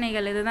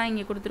பிரச்சனைகள் இதை தான்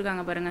இங்கே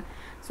கொடுத்துருக்காங்க பாருங்கள்.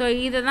 ஸோ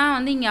இதை தான்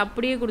வந்து இங்கே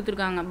அப்படியே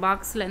கொடுத்துருக்காங்க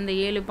பாக்ஸில், இந்த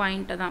 7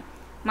 பாயிண்ட்டை தான்.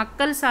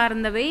 மக்கள்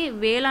சார்ந்தவை,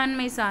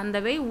 வேளாண்மை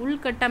சார்ந்தவை,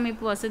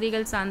 உள்கட்டமைப்பு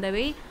வசதிகள்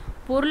சார்ந்தவை,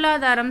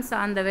 பொருளாதாரம்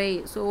சார்ந்தவை.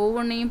 ஸோ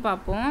ஒவ்வொன்றையும்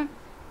பார்ப்போம்.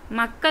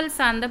 மக்கள்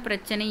சார்ந்த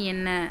பிரச்சனை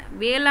என்ன,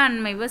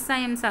 வேளாண்மை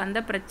விவசாயம் சார்ந்த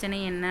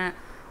பிரச்சனை என்ன,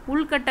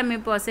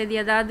 உள்கட்டமைப்பு வசதி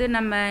அதாவது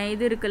நம்ம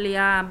இது இருக்கு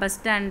இல்லையா, பஸ்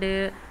ஸ்டாண்டு,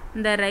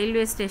 இந்த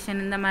ரயில்வே ஸ்டேஷன்,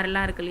 இந்த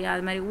மாதிரிலாம் இருக்கு இல்லையா,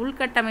 அது மாதிரி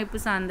உள்கட்டமைப்பு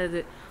சார்ந்தது.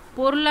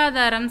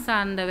 பொருளாதாரம்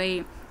சார்ந்தவை,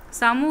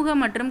 சமூக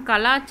மற்றும்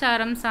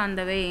கலாச்சாரம்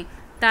சார்ந்தவை,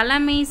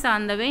 தலைமை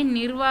சார்ந்தவை,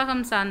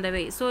 நிர்வாகம்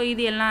சார்ந்தவை. ஸோ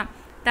இது எல்லாம்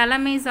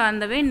தலைமை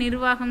சார்ந்தவை,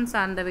 நிர்வாகம்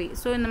சார்ந்தவை.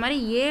 ஸோ இந்த மாதிரி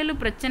 7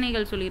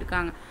 பிரச்சனைகள்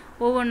சொல்லியிருக்காங்க.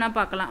 ஒவ்வொன்றா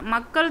பார்க்கலாம்.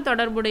 மக்கள்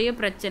தொடர்புடைய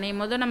பிரச்சனை,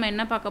 முதல் நம்ம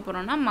என்ன பார்க்க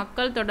போகிறோம்னா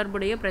மக்கள்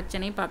தொடர்புடைய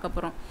பிரச்சனை பார்க்க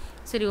போகிறோம்.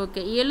 சரி,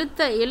 ஓகே.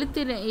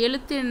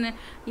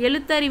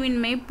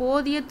 எழுத்தறிவின்மை,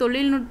 போதிய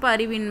தொழில்நுட்ப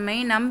அறிவின்மை,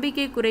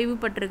 நம்பிக்கை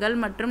குறைவுபற்றுகள்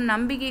மற்றும்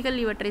நம்பிக்கைகள்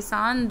இவற்றை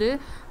சார்ந்து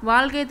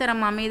வாழ்க்கை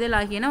தரம் அமைதல்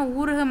ஆகியன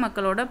ஊரக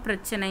மக்களோட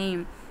பிரச்சனை.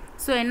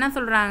 ஸோ என்ன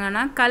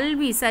சொல்கிறாங்கன்னா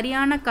கல்வி,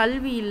 சரியான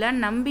கல்வி இல்லை,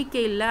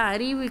 நம்பிக்கை இல்லை,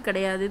 அறிவு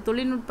கிடையாது,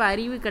 தொழில்நுட்ப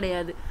அறிவு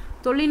கிடையாது,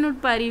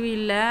 தொழில்நுட்ப அறிவு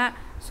இல்லை,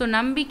 ஸோ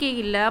நம்பிக்கை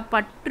இல்லை,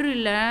 பற்று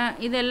இல்லை,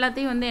 இது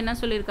எல்லாத்தையும் வந்து என்ன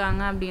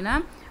சொல்லியிருக்காங்க அப்படின்னா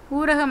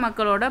ஊரக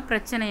மக்களோட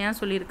பிரச்சனையாக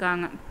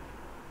சொல்லியிருக்காங்க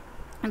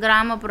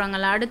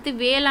கிராமப்புறங்கள். அடுத்து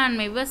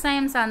வேளாண்மை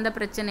விவசாயம் சார்ந்த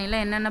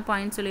பிரச்சனையில் என்னென்ன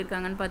பாயிண்ட்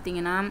சொல்லியிருக்காங்கன்னு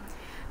பார்த்தீங்கன்னா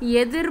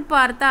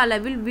எதிர்பார்த்த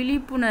அளவில்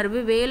விழிப்புணர்வு,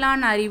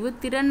 வேளாண் அறிவு,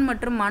 திறன்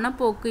மற்றும்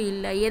மனப்போக்கு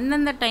இல்லை.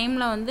 எந்தெந்த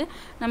டைமில் வந்து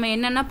நம்ம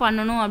என்னென்ன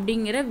பண்ணணும்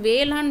அப்படிங்கிற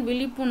வேளாண்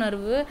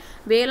விழிப்புணர்வு,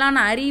 வேளாண்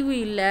அறிவு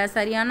இல்லை,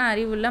 சரியான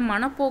அறிவு இல்லை,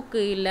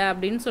 மனப்போக்கு இல்லை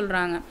அப்படின்னு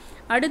சொல்கிறாங்க.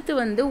 அடுத்து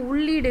வந்து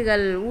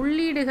உள்ளீடுகள்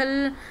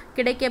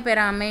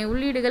கிடைக்கப்பெறாமை,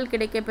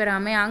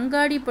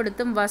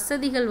 அங்காடிப்படுத்தும்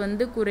வசதிகள்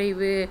வந்து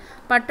குறைவு,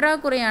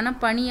 பற்றாக்குறையான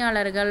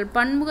பணியாளர்கள்,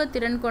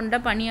 பன்முகத்திறன் கொண்ட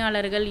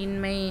பணியாளர்கள்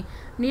இன்மை,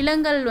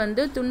 நிலங்கள்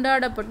வந்து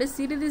துண்டாடப்பட்டு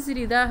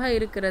சிறிதாக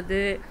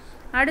இருக்கிறது.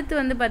 அடுத்து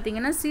வந்து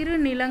பார்த்திங்கன்னா சிறு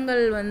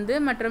நிலங்கள் வந்து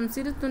மற்றும்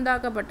சிறு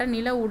துண்டாக்கப்பட்ட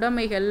நில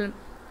உடைமைகள்,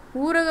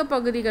 ஊரக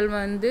பகுதிகள்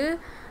வந்து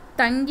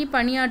தங்கி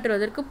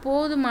பணியாற்றுவதற்கு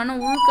போதுமான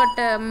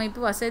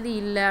உள்கட்டமைப்பு வசதி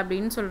இல்லை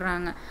அப்படின்னு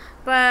சொல்கிறாங்க.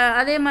 இப்போ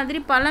அதே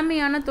மாதிரி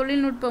பழமையான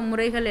தொழில்நுட்ப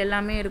முறைகள்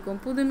எல்லாமே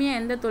இருக்கும்,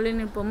 புதுமையாக எந்த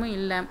தொழில்நுட்பமும்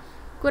இல்லை.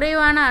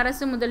 குறைவான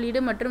அரசு முதலீடு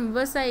மற்றும்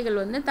விவசாயிகள்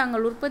வந்து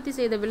தங்கள் உற்பத்தி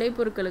செய்த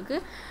விளைபொருட்களுக்கு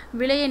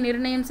விலையை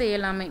நிர்ணயம்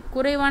செய்யலாமே.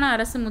 குறைவான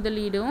அரசு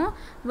முதலீடும்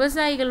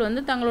விவசாயிகள்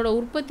வந்து தங்களோட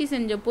உற்பத்தி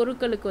செஞ்ச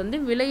பொருட்களுக்கு வந்து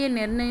விலையை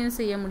நிர்ணயம்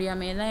செய்ய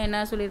முடியாமல் எல்லாம்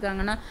என்ன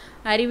சொல்லியிருக்காங்கன்னா,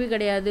 அறிவு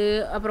கிடையாது,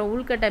 அப்புறம்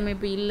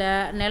உள்கட்டமைப்பு இல்லை,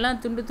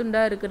 நிலம் துண்டு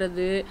துண்டாக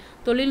இருக்கிறது,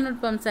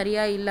 தொழில்நுட்பம்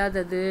சரியாக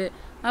இல்லாதது,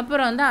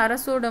 அப்புறம் வந்து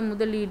அரசோட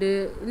முதலீடு,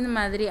 இந்த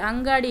மாதிரி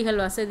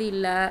அங்காடிகள் வசதி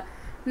இல்லை,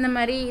 இந்த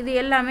மாதிரி இது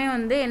எல்லாமே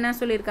வந்து என்ன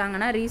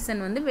சொல்லியிருக்காங்கன்னா ரீசன்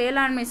வந்து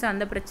வேளாண்மை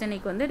சார்ந்த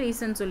பிரச்சனைக்கு வந்து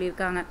ரீசன்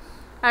சொல்லியிருக்காங்க.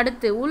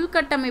 அடுத்து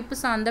உள்கட்டமைப்பு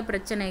சார்ந்த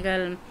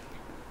பிரச்சனைகள்.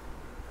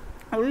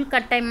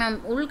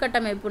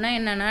 உள்கட்டமைப்புனா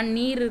என்னென்னா,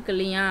 நீர் இருக்கு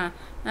இல்லையா,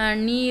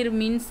 நீர்,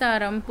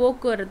 மின்சாரம்,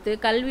 போக்குவரத்து,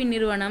 கல்வி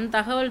நிறுவனம்,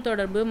 தகவல்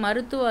தொடர்பு,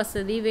 மருத்துவ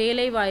வசதி,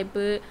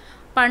 வேலைவாய்ப்பு,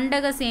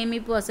 பண்டக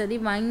சேமிப்பு வசதி,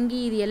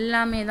 வங்கி, இது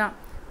எல்லாமே தான்.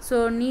 ஸோ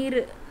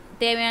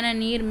தேவையான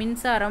நீர்,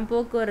 மின்சாரம்,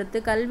 போக்குவரத்து,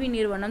 கல்வி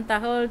நிறுவனம்,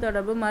 தகவல்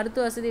தொடர்பு,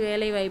 மருத்துவ வசதி,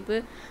 வேலைவாய்ப்பு,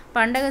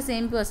 பண்டக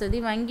சேமிப்பு வசதி,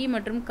 வங்கி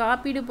மற்றும்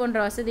காப்பீடு போன்ற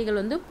வசதிகள்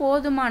வந்து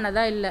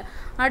போதுமானதாக இல்லை.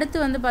 அடுத்து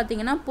வந்து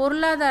பார்த்திங்கன்னா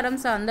பொருளாதாரம்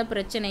சார்ந்த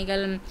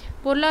பிரச்சனைகள்.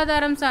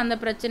 பொருளாதாரம் சார்ந்த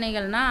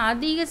பிரச்சனைகள்னால்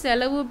அதிக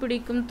செலவு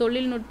பிடிக்கும்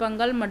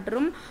தொழில்நுட்பங்கள்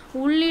மற்றும்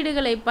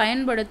உள்ளீடுகளை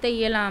பயன்படுத்த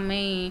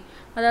இயலாமை.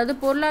 அதாவது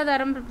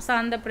பொருளாதாரம்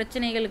சார்ந்த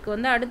பிரச்சனைகளுக்கு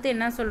வந்து அடுத்து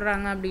என்ன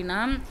சொல்கிறாங்க அப்படின்னா,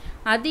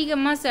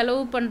 அதிகமாக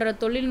செலவு பண்ணுற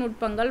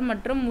தொழில்நுட்பங்கள்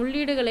மற்றும்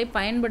உள்ளீடுகளை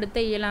பயன்படுத்த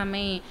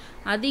இயலாமை.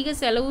 அதிக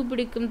செலவு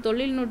பிடிக்கும்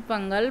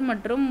தொழில்நுட்பங்கள்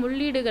மற்றும்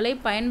உள்ளீடுகளை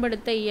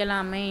பயன்படுத்த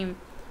இயலாமை.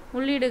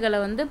 உள்ளீடுகளை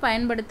வந்து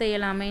பயன்படுத்த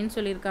இயலாமைன்னு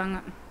சொல்லியிருக்காங்க.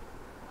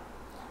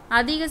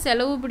 அதிக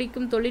செலவு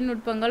பிடிக்கும்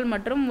தொழில்நுட்பங்கள்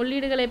மற்றும்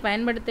உள்ளீடுகளை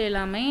பயன்படுத்த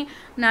இயலாமை,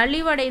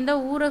 நலிவடைந்த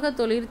ஊரக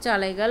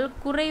தொழிற்சாலைகள்,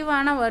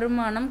 குறைவான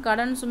வருமானம்,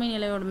 கடன் சுமை,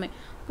 நிலையுடைமை.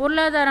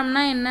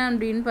 பொருளாதாரம்னா என்ன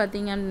அப்படின்னு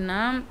பார்த்தீங்க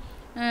அப்படின்னா,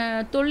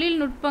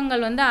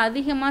 தொழில்நுட்பங்கள் வந்து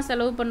அதிகமாக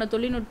செலவு பண்ண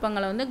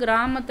தொழில்நுட்பங்களை வந்து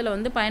கிராமத்தில்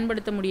வந்து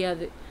பயன்படுத்த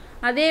முடியாது.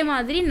 அதே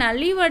மாதிரி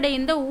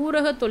நலிவடைந்த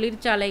ஊரக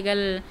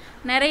தொழிற்சாலைகள்,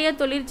 நிறைய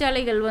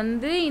தொழிற்சாலைகள்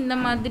வந்து இந்த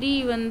மாதிரி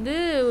வந்து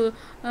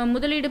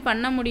முதலீடு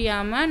பண்ண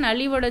முடியாமல்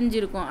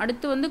நலிவடைஞ்சிருக்கும்.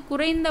 அடுத்து வந்து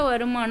குறைந்த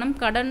வருமானம்,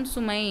 கடன்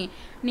சுமை,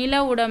 நில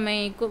உடைமை.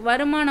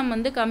 வருமானம்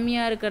வந்து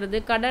கம்மியாக இருக்கிறது,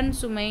 கடன்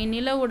சுமை,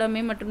 நில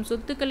உடைமை மற்றும்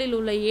சொத்துக்களில்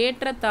உள்ள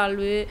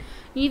ஏற்றத்தாழ்வு,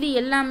 இது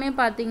எல்லாமே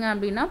பார்த்திங்க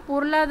அப்படின்னா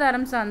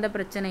பொருளாதாரம் சார்ந்த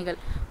பிரச்சனைகள்.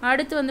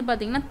 அடுத்து வந்து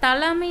பார்த்திங்கன்னா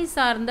தலைமை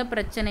சார்ந்த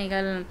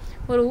பிரச்சனைகள்.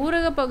 ஒரு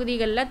ஊரக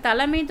பகுதிகளில்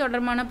தலைமை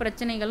தொடர்பான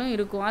பிரச்சனைகளும்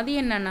இருக்கும். அது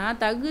என்னென்னா,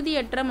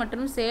 தகுதியற்ற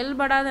மற்றும்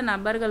செயல்படாத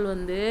நபர்கள்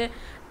வந்து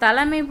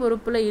தலைமை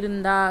பொறுப்பில்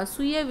இருந்தால்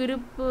சுய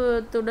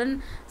விருப்பத்துடன்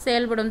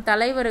செயல்படும்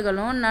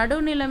தலைவர்களும்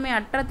நடுநிலைமை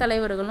அற்ற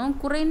தலைவர்களும்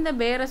குறைந்த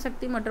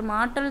பேரசக்தி மற்றும்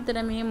ஆற்றல்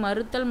திறமையை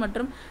மறுத்தல்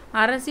மற்றும்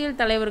அரசியல்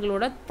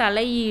தலைவர்களோட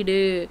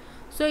தலையீடு.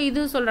 ஸோ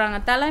இது சொல்கிறாங்க.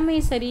 தலைமை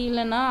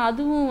சரியில்லைன்னா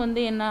அதுவும்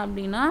வந்து என்ன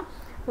அப்படின்னா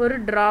ஒரு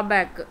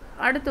ட்ராபேக்.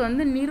 அடுத்து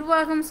வந்து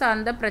நிர்வாகம்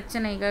சார்ந்த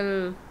பிரச்சனைகள்.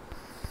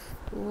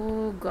 ஓ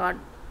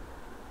காட்,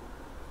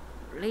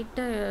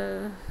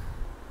 லைட்டாக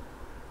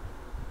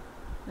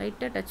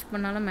டச்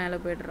பண்ணாலும் மேலே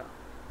போய்ட்றா.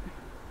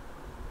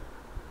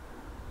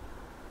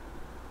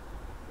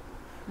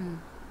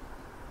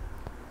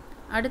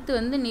 அடுத்து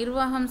வந்து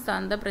நிர்வாகம்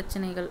சார்ந்த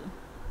பிரச்சனைகள்.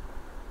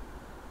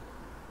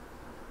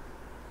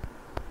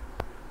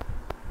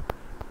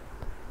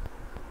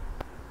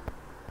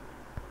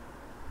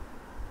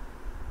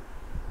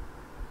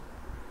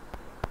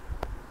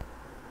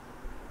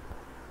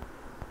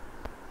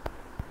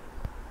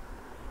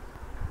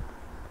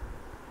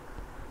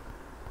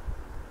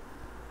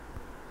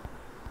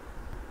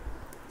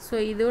 ஸோ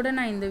இதோடு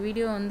நான் இந்த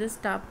வீடியோ வந்து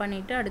ஸ்டாப்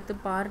பண்ணிவிட்டு அடுத்து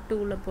பார்ட்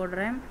 2ல்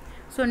போடுறேன்.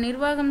 ஸோ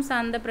நிர்வாகம்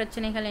சார்ந்த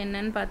பிரச்சனைகள்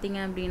என்னன்னு பார்த்தீங்க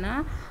அப்படின்னா,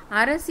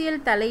 அரசியல்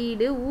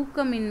தலையீடு,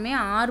 ஊக்கமின்மை,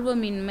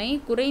 ஆர்வமின்மை,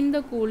 குறைந்த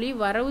கூலி,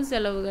 வரவு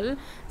செலவுகள்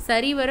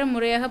சரிவர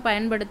முறையாக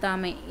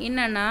பயன்படுத்தாமை.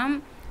 என்னென்னா,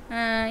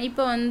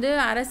 இப்போ வந்து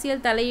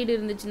அரசியல் தலையீடு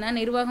இருந்துச்சுன்னா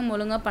நிர்வாகம்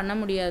ஒழுங்காக பண்ண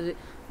முடியாது.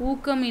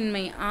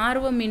 ஊக்கமின்மை,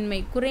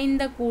 ஆர்வமின்மை,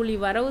 குறைந்த கூலி,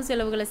 வரவு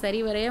செலவுகளை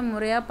சரிவரைய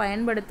முறையாக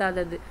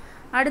பயன்படுத்தாதது.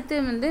 அடுத்து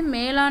வந்து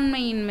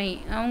மேலாண்மையின்மை,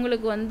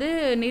 அவங்களுக்கு வந்து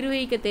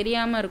நிர்வகிக்க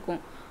தெரியாமல் இருக்கும்.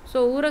 ஸோ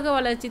ஊரக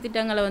வளர்ச்சி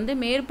திட்டங்களை வந்து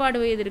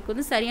மேற்பார்வையிடுவதற்கு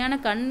வந்து சரியான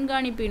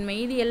கண்காணிப்பின்மை.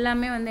 இது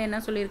எல்லாமே வந்து என்ன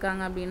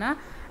சொல்லியிருக்காங்க அப்படின்னா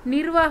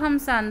நிர்வாகம்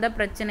சார்ந்த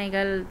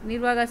பிரச்சனைகள்,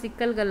 நிர்வாக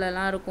சிக்கல்கள்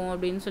எல்லாம் இருக்கும்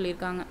அப்படின்னு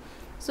சொல்லியிருக்காங்க.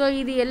 ஸோ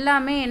இது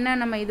எல்லாமே என்ன,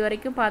 நம்ம இது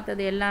வரைக்கும்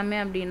பார்த்தது எல்லாமே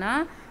அப்படின்னா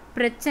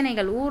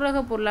பிரச்சனைகள்,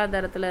 ஊரக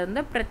பொருளாதாரத்தில்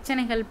இருந்த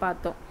பிரச்சனைகள்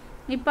பார்த்தோம்.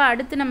 இப்போ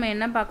அடுத்து நம்ம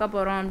என்ன பார்க்க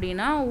போகிறோம்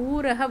அப்படின்னா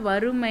ஊரக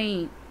வறுமை.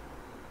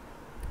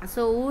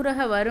 ஸோ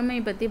ஊரக வறுமை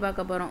பற்றி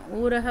பார்க்க போகிறோம்.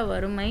 ஊரக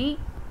வறுமை.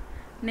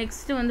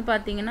 நெக்ஸ்ட்டு வந்து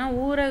பார்த்திங்கன்னா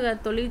ஊரக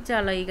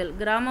தொழிற்சாலைகள்,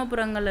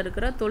 கிராமப்புறங்களில்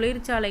இருக்கிற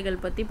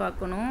தொழிற்சாலைகள் பற்றி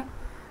பார்க்கணும்.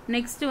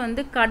 நெக்ஸ்ட்டு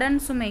வந்து கடன்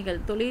சுமைகள்,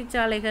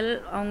 தொழிற்சாலைகள்,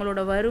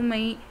 அவங்களோட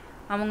வறுமை,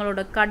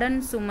 அவங்களோட கடன்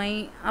சுமை,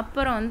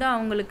 அப்புறம் வந்து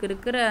அவங்களுக்கு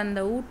இருக்கிற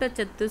அந்த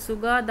ஊட்டச்சத்து,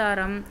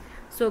 சுகாதாரம்,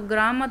 ஸோ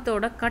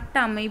கிராமத்தோட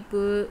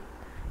கட்டமைப்பு.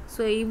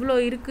 ஸோ இவ்வளோ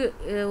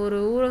இருக்குது ஒரு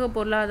ஊரக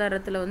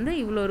பொருளாதாரத்தில் வந்து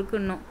இவ்வளோ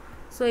இருக்குது இன்னும்.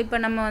 ஸோ இப்போ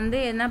நம்ம வந்து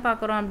என்ன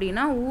பார்க்குறோம்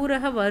அப்படின்னா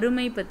ஊரக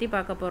வறுமை பற்றி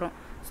பார்க்க போகிறோம்.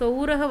 ஸோ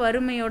ஊரக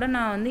வறுமையோடு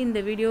நான் வந்து இந்த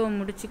வீடியோவை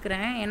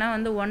முடிச்சுக்கிறேன். ஏன்னா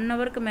வந்து 1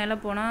 ஹவருக்கு மேலே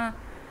போனால்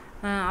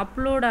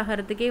அப்லோட்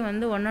ஆகிறதுக்கே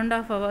வந்து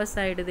 1.5 ஹவர்ஸ்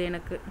ஆகிடுது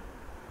எனக்கு.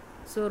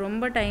 ஸோ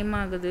ரொம்ப டைம்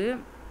ஆகுது.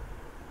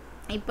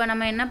 இப்போ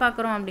நம்ம என்ன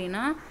பார்க்குறோம்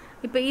அப்படின்னா,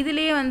 இப்போ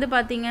இதுலேயே வந்து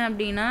பார்த்திங்க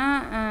அப்படின்னா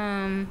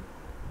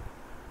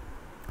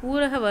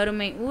ஊரக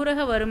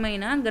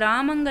வறுமைனா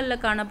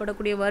கிராமங்களில்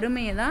காணப்படக்கூடிய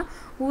வறுமையை தான்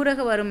ஊரக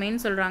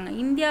வறுமைன்னு சொல்கிறாங்க.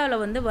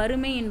 இந்தியாவில் வந்து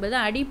வறுமை என்பது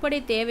அடிப்படை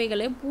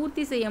தேவைகளை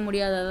பூர்த்தி செய்ய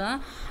முடியாததான்,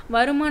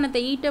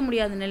 வருமானத்தை ஈட்ட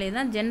முடியாத நிலையை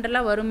தான்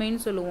ஜென்ரலாக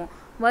வறுமைன்னு சொல்லுவோம்.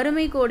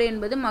 வறுமை கோடு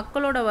என்பது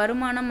மக்களோட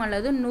வருமானம்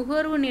அல்லது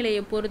நுகர்வு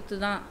நிலையை பொறுத்து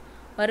தான்.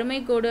 வறுமை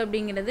கோடு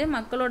அப்படிங்கிறது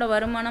மக்களோட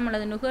வருமானம்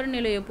அல்லது நுகர்வு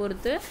நிலையை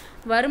பொறுத்து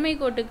வறுமை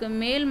கோட்டுக்கு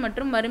மேல்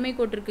மற்றும் வறுமை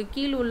கோட்டிற்கு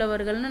கீழ்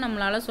உள்ளவர்கள்னு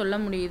நம்மளால் சொல்ல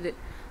முடியுது.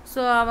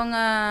 ஸோ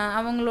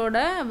அவங்களோட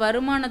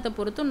வருமானத்தை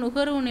பொறுத்தும்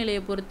நுகர்வு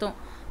நிலையை பொறுத்தும்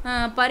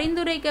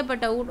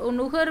பரிந்துரைக்கப்பட்ட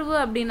நுகர்வு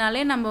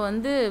அப்படின்னாலே நம்ம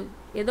வந்து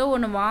ஏதோ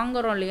ஒன்று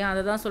வாங்குகிறோம் இல்லையா,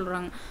 அதை தான்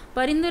சொல்கிறாங்க.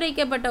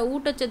 பரிந்துரைக்கப்பட்ட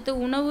ஊட்டச்சத்து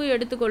உணவு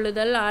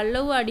எடுத்துக்கொள்ளுதல்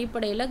அளவு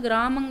அடிப்படையில்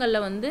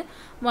கிராமங்களில் வந்து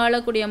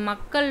வாழக்கூடிய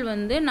மக்கள்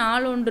வந்து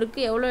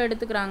நாளொன்றுக்கு எவ்வளோ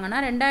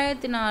எடுத்துக்கிறாங்கன்னா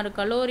 2400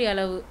 கலோரி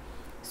அளவு.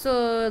 ஸோ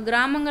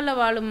கிராமங்களில்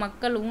வாழும்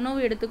மக்கள் உணவு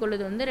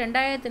எடுத்துக்கொள்வது வந்து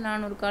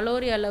 2400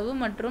 கலோரி அளவு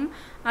மற்றும்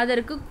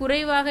அதற்கு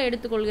குறைவாக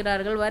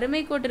எடுத்துக்கொள்கிறார்கள்.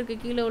 வறுமை கோட்டிற்கு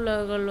கீழே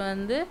உள்ளவர்கள்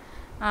வந்து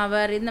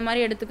இந்த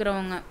மாதிரி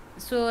எடுத்துக்கிறவங்க.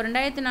 ஸோ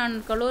 2400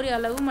 கலோரி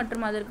அளவு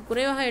மற்றும் அதற்கு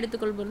குறைவாக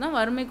எடுத்துக்கொள்வது தான்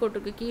வறுமை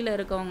கோட்டுக்கு கீழே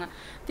இருக்கவங்க.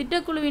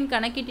 திட்டக்குழுவின்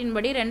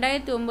கணக்கீட்டின்படி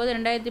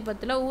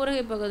 2009-2010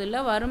 ஊரக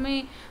பகுதியில் வறுமை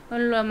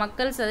உள்ள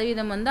மக்கள்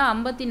சதவீதம் வந்து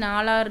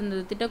 54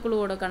 இருந்தது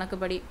திட்டக்குழுவோட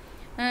கணக்குப்படி.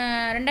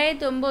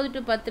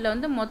 2009-10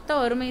 வந்து மொத்த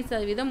வறுமை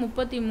சதவீதம்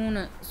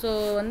 33. ஸோ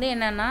வந்து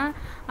என்னென்னா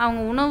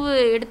அவங்க உணவு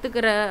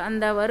எடுத்துக்கிற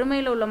அந்த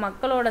வறுமையில் உள்ள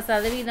மக்களோட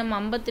சதவீதம்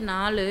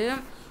 54.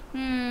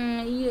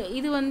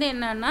 இது வந்து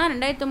என்னன்னா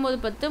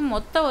 2009-10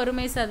 மொத்த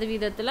வறுமை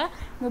சதவீதத்தில்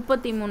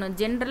 33,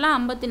 ஜென்ரலாக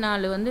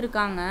 54 வந்து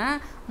இருக்காங்க.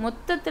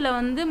 மொத்தத்தில்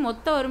வந்து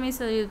மொத்த வறுமை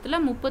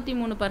சதவீதத்தில்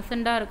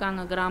 33%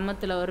 இருக்காங்க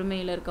கிராமத்தில்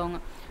வறுமையில் இருக்கவங்க.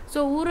 ஸோ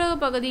ஊரக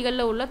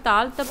பகுதிகளில் உள்ள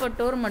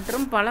தாழ்த்தப்பட்டோர்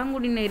மற்றும்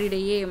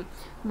பழங்குடியினரிடையே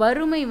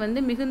வறுமை வந்து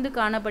மிகுந்து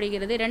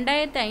காணப்படுகிறது.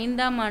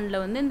 2005ஆம் ஆண்டில்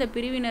வந்து இந்த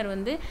பிரிவினர்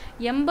வந்து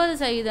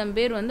 80%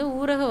 பேர் வந்து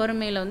ஊரக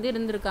வறுமையில் வந்து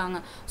இருந்திருக்காங்க.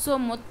 ஸோ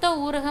மொத்த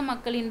ஊரக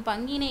மக்களின்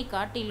பங்கினை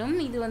காட்டிலும்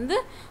இது வந்து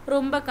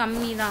ரொம்ப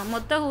கம்மி தான்.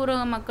 மொத்த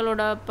ஊரக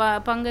மக்களோட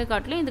பங்கை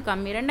காட்டிலும் இது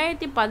கம்மி.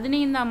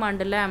 2015ஆம்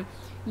ஆண்டில்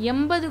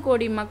 80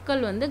 கோடி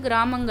மக்கள் வந்து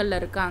கிராமங்களில்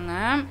இருக்காங்க.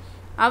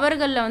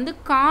 அவர்களில் வந்து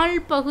கால்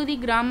பகுதி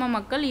கிராம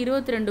மக்கள்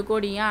 22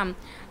 கோடியா.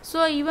 ஸோ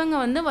இவங்க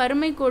வந்து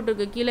வறுமை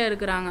கோட்டுக்கு கீழே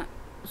இருக்கிறாங்க.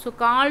 ஸோ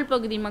கால்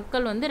பகுதி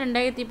மக்கள் வந்து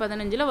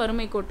 2015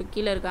 வறுமை கோட்டுக்கு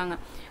கீழே இருக்காங்க.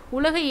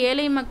 உலக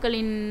ஏழை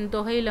மக்களின்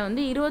தொகையில்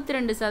வந்து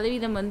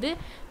 22% வந்து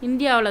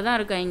இந்தியாவில் தான்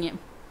இருக்காங்க.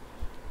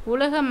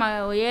 உலக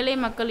ஏழை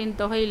மக்களின்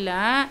தொகையில்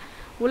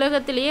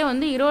உலகத்திலேயே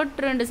வந்து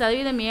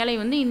 22% ஏழை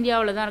வந்து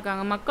இந்தியாவில் தான்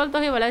இருக்காங்க. மக்கள்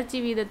தொகை வளர்ச்சி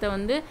வீதத்தை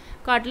வந்து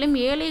காட்டிலும்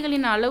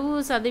ஏழைகளின் அளவு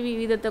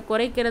சதவீதத்தை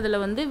குறைக்கிறதுல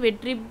வந்து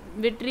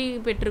வெற்றி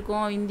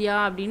பெற்றிருக்கோம் இந்தியா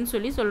அப்படின்னு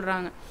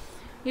சொல்கிறாங்க.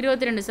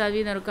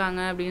 22%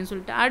 இருக்காங்க அப்படின்னு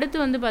சொல்லிட்டு. அடுத்து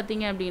வந்து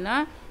பார்த்திங்க அப்படின்னா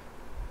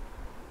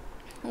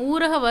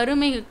ஊரக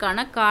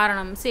வறுமைக்கான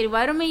காரணம். சரி,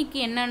 வறுமைக்கு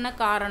என்னென்ன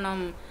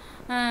காரணம்?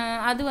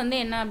 அது வந்து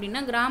என்ன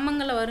அப்படின்னா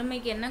கிராமங்களில்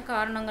வறுமைக்கு என்ன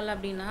காரணங்கள்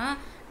அப்படின்னா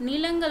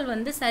நிலங்கள்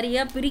வந்து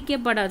சரியாக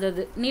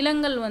பிரிக்கப்படாதது,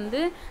 நிலங்கள் வந்து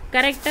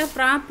கரெக்டாக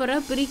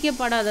ப்ராப்பராக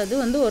பிரிக்கப்படாதது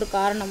வந்து ஒரு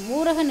காரணம்.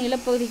 ஊரக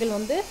நிலப்பகுதிகள்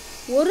வந்து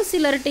ஒரு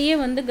சிலர்கிட்டையே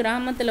வந்து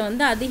கிராமத்தில்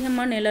வந்து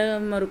அதிகமாக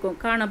நிலம் இருக்கும்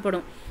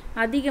காணப்படும்.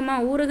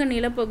 அதிகமாக ஊரக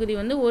நிலப்பகுதி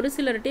வந்து ஒரு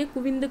சிலர்கிட்டே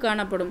குவிந்து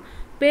காணப்படும்.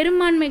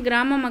 பெரும்பான்மை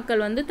கிராம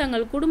மக்கள் வந்து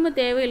தங்கள் குடும்ப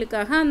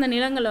தேவைகளுக்காக அந்த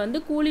நிலங்களை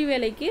வந்து கூலி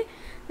வேலைக்கு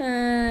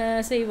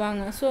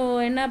செய்வாங்க. ஸோ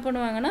என்ன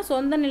பண்ணுவாங்கன்னா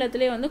சொந்த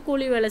நிலத்திலே வந்து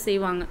கூலி வேலை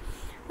செய்வாங்க.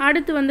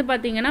 அடுத்து வந்து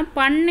பார்த்திங்கன்னா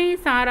பண்ணை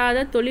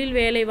சாராத தொழில்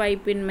வேலை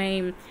வாய்ப்பின்மை.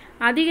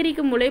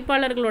 அதிகரிக்கும்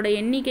உழைப்பாளர்களோட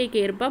எண்ணிக்கைக்கு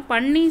ஏற்ப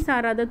பண்ணை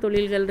சாராத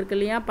தொழில்கள் இருக்கு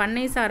இல்லையா,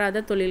 பண்ணை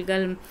சாராத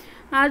தொழில்கள்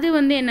அது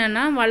வந்து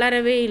என்னென்னா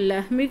வளரவே இல்லை.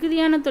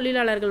 மிகுதியான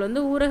தொழிலாளர்கள்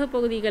வந்து ஊரக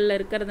பகுதிகளில்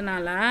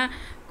இருக்கிறதுனால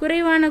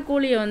குறைவான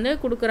கூலியை வந்து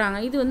கொடுக்குறாங்க.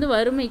 இது வந்து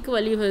வறுமைக்கு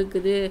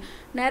வழிவகுக்குது.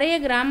 நிறைய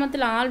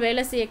கிராமத்தில் ஆள்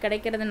வேலை செய்ய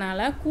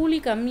கிடைக்கிறதுனால கூலி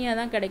கம்மியாக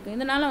தான் கிடைக்கும்.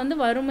 இதனால் வந்து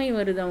வறுமை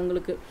வருது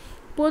அவங்களுக்கு.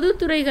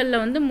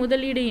 பொதுத்துறைகளில் வந்து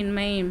முதலீடு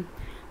இன்மை.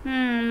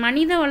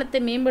 மனித வளத்தை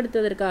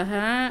மேம்படுத்துவதற்காக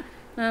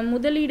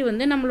முதலீடு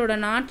வந்து நம்மளோட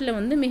நாட்டில்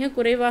வந்து மிக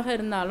குறைவாக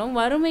இருந்தாலும்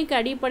வறுமைக்கு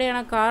அடிப்படையான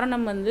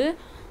காரணம் வந்து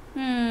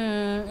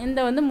இந்த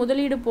வந்து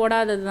முதலீடு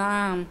போடாதது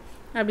தான்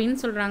அப்படின்னு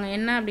சொல்கிறாங்க.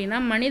 என்ன அப்படின்னா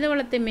மனித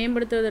வளத்தை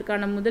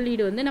மேம்படுத்துவதற்கான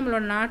முதலீடு வந்து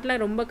நம்மளோட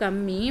நாட்டில் ரொம்ப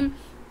கம்மி.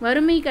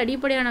 வறுமைக்கு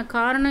அடிப்படையான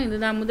காரணம்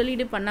இதுதான்,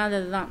 முதலீடு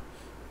பண்ணாதது தான்.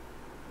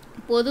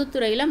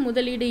 பொதுத்துறையில்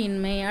முதலீடு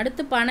இன்மை.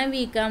 அடுத்து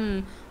பணவீக்கம்.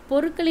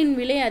 பொருட்களின்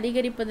விலை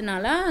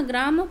அதிகரிப்பதுனால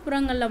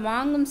கிராமப்புறங்களில்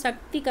வாங்கும்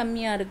சக்தி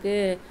கம்மியாக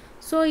இருக்குது.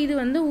 ஸோ இது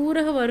வந்து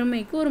ஊரக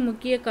வறுமைக்கு ஒரு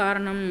முக்கிய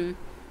காரணம்.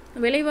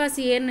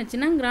 விலைவாசி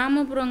ஏறுனுச்சுன்னா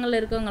கிராமப்புறங்களில்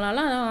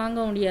இருக்கவங்களால அதை வாங்க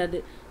முடியாது.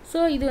 ஸோ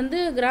இது வந்து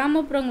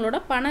கிராமப்புறங்களோட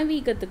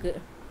பணவீக்கத்துக்கு,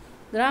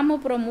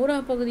 கிராமப்புறம்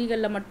ஊரக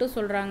பகுதிகளில் மட்டும்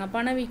சொல்கிறாங்க,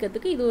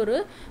 பணவீக்கத்துக்கு இது ஒரு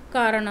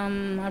காரணம்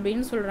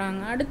அப்படின்னு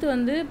சொல்கிறாங்க. அடுத்து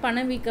வந்து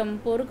பணவீக்கம்,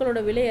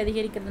 பொருட்களோட விலை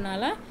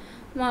அதிகரிக்கிறதுனால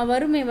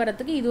வறுமை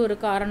வரத்துக்கு இது ஒரு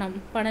காரணம்,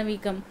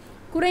 பணவீக்கம்.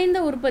 குறைந்த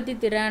உற்பத்தி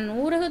திறன்,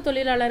 ஊரக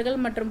தொழிலாளர்கள்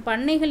மற்றும்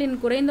பண்ணைகளின்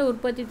குறைந்த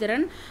உற்பத்தி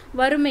திறன்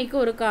வறுமைக்கு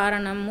ஒரு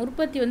காரணம்.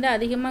 உற்பத்தி வந்து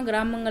அதிகமாக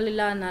கிராமங்கள்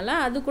இல்லாதனால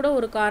அது கூட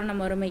ஒரு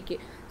காரணம் வறுமைக்கு.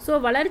 ஸோ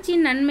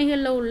வளர்ச்சியின்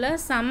நன்மைகளில் உள்ள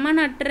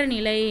சமனற்ற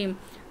நிலை,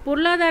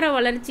 பொருளாதார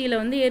வளர்ச்சியில்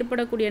வந்து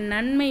ஏற்படக்கூடிய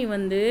நன்மை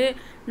வந்து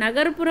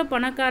நகர்ப்புற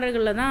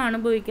பணக்காரர்களில் தான்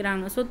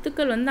அனுபவிக்கிறாங்க.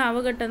 சொத்துக்கள் வந்து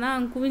அவகிட்ட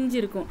தான்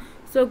குவிஞ்சிருக்கும்.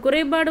 ஸோ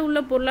குறைபாடு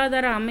உள்ள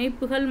பொருளாதார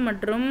அமைப்புகள்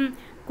மற்றும்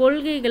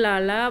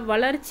கொள்கைகளால்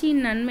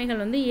வளர்ச்சியின்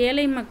நன்மைகள் வந்து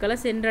ஏழை மக்களை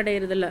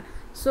சென்றடைகிறதில்ல.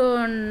 ஸோ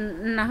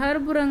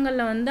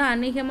நகர்ப்புறங்களில் வந்து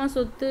அதிகமாக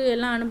சொத்து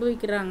எல்லாம்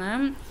அனுபவிக்கிறாங்க.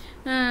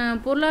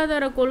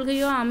 பொருளாதார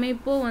கொள்கையோ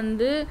அமைப்போ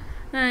வந்து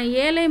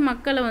ஏழை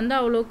மக்களை வந்து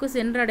அவ்வளோக்கு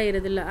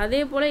சென்றடைகிறதில்ல.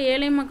 அதே போல்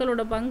ஏழை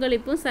மக்களோட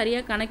பங்களிப்பும்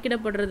சரியாக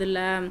கணக்கிடப்படுறதில்ல.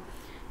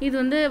 இது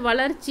வந்து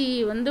வளர்ச்சி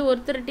வந்து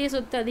ஒருத்தர்கிட்டே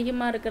சொத்து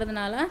அதிகமாக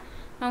இருக்கிறதுனால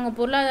அவங்க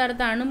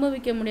பொருளாதாரத்தை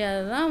அனுபவிக்க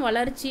முடியாததான்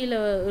வளர்ச்சியில்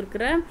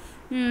இருக்கிற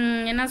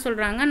என்ன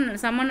சொல்கிறாங்க,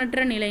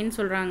 சமனற்ற நிலைன்னு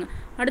சொல்கிறாங்க.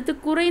 அடுத்து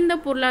குறைந்த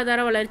பொருளாதார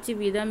வளர்ச்சி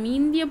வீதம்.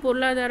 இந்திய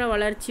பொருளாதார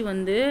வளர்ச்சி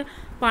வந்து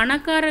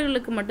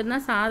பணக்காரர்களுக்கு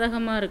மட்டும்தான்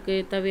சாதகமாக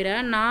இருக்குது தவிர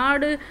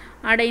நாடு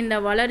அடைந்த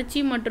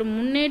வளர்ச்சி மற்றும்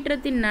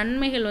முன்னேற்றத்தின்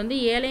நன்மைகள் வந்து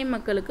ஏழை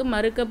மக்களுக்கு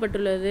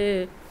மறுக்கப்பட்டுள்ளது.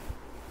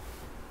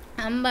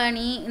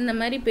 அம்பானி இந்த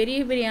மாதிரி பெரிய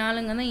பெரிய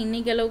ஆளுங்க தான்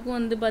இன்றைக்கி அளவுக்கு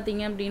வந்து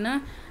பார்த்திங்க அப்படின்னா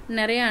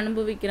நிறைய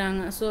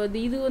அனுபவிக்கிறாங்க. ஸோ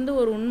இது வந்து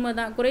ஒரு உண்மை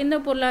தான். குறைந்த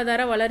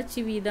பொருளாதார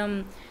வளர்ச்சி வீதம்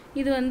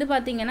இது வந்து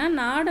பார்த்திங்கன்னா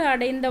நாடு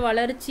அடைந்த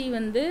வளர்ச்சி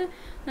வந்து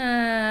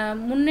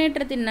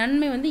முன்னேற்றத்தின்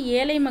நன்மை வந்து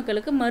ஏழை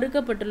மக்களுக்கு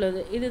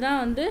மறுக்கப்பட்டுள்ளது.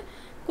 இதுதான் வந்து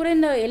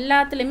குறைந்த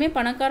எல்லாத்துலேயுமே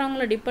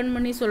பணக்காரவங்களை டிபெண்ட்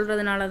பண்ணி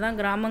சொல்கிறதுனால தான்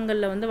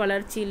கிராமங்களில் வந்து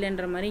வளர்ச்சி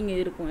இல்லைன்ற மாதிரி இங்கே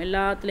இருக்கும்.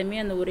 எல்லாத்துலேயுமே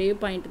அந்த ஒரே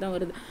பாயிண்ட் தான்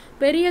வருது.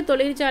 பெரிய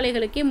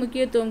தொழிற்சாலைகளுக்கே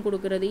முக்கியத்துவம்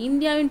கொடுக்கறது.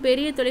 இந்தியாவின்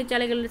பெரிய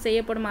தொழிற்சாலைகளில்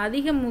செய்யப்படும்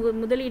அதிக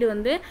முதலீடு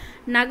வந்து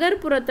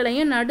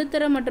நகர்ப்புறத்துலையும்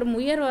நடுத்தர மற்றும்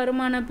உயர்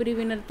வருமான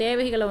பிரிவினர்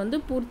தேவைகளை வந்து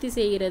பூர்த்தி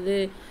செய்கிறது.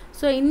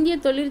 ஸோ இந்திய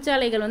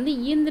தொழிற்சாலைகள் வந்து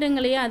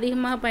இயந்திரங்களையே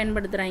அதிகமாக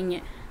பயன்படுத்துகிறாங்க.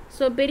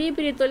 ஸோ பெரிய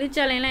பெரிய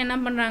தொழிற்சாலையெல்லாம் என்ன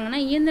பண்ணுறாங்கன்னா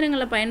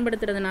இயந்திரங்களை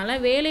பயன்படுத்துறதுனால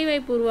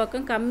வேலைவாய்ப்பு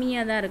உருவாக்கம்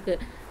கம்மியாக தான்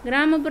இருக்குது.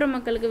 கிராமப்புற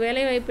மக்களுக்கு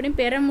வேலைவாய்ப்புன்னு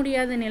பெற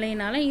முடியாத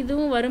நிலையினால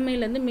இதுவும்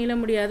வறுமையிலேருந்து மீள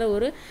முடியாத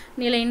ஒரு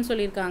நிலைன்னு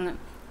சொல்லியிருக்காங்க.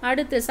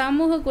 அடுத்து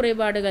சமூக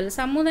குறைபாடுகள்.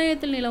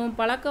 சமுதாயத்தில் நிலவும்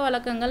பழக்க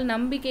வழக்கங்கள்,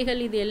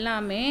 நம்பிக்கைகள் இது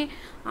எல்லாமே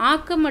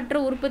ஆக்கமற்ற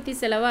உற்பத்தி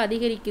செலவை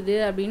அதிகரிக்குது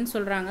அப்படின்னு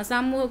சொல்கிறாங்க.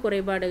 சமூக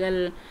குறைபாடுகள்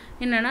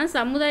என்னென்னா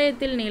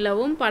சமுதாயத்தில்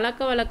நிலவும்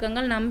பழக்க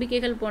வழக்கங்கள்,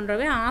 நம்பிக்கைகள்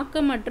போன்றவை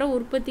ஆக்கமற்ற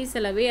உற்பத்தி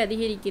செலவை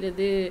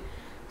அதிகரிக்கிறது.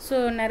 ஸோ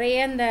நிறைய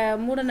இந்த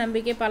மூட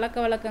நம்பிக்கை பழக்க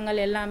வழக்கங்கள்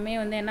எல்லாமே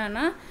வந்து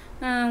என்னென்னா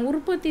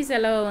உற்பத்தி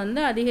செலவை வந்து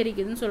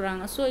அதிகரிக்குதுன்னு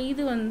சொல்கிறாங்க. ஸோ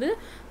இது வந்து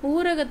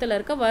ஊரகத்தில்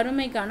இருக்க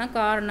வறுமைக்கான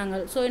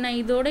காரணங்கள். ஸோ நான்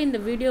இதோட இந்த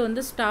வீடியோ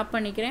வந்து ஸ்டாப்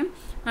பண்ணிக்கிறேன்.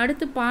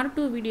 அடுத்து பார்ட்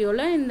 2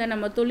 வீடியோவில் இந்த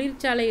நம்ம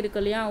தொழிற்சாலை இருக்கு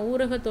இல்லையா,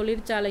 ஊரக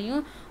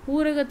தொழிற்சாலையும்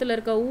ஊரகத்தில்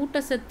இருக்க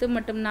ஊட்டச்சத்து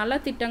மற்றும்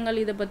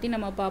நலத்திட்டங்கள் இதை பற்றி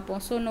நம்ம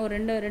பார்ப்போம். ஸோ இன்னும்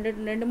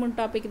ரெண்டு மூணு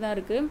டாபிக் தான்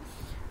இருக்குது.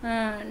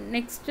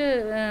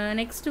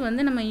 நெக்ஸ்ட்டு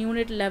வந்து நம்ம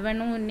யூனிட்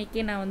 11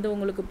 இன்றைக்கி நான் வந்து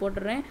உங்களுக்கு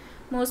போட்டுடுறேன்.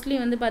 மோஸ்ட்லி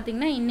வந்து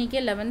பார்த்திங்கன்னா இன்றைக்கே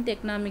 11th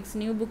எக்கனாமிக்ஸ்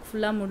நியூ புக்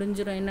ஃபுல்லாக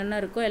முடிஞ்சிடும். என்னென்ன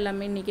இருக்கோ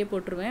எல்லாமே இன்றைக்கே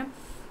போட்டுருவேன்.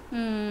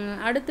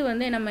 அடுத்து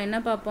வந்து நம்ம என்ன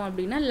பார்ப்போம்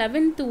அப்படின்னா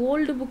 11th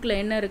ஓல்டு புக்கில்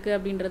என்ன இருக்குது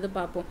அப்படின்றது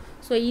பார்ப்போம்.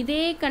 ஸோ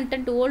இதே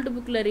கண்டென்ட் ஓல்டு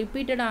புக்கில்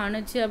ரிப்பீட்டடாக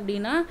ஆணுச்சு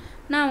அப்படின்னா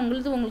நான்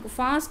உங்களுக்கு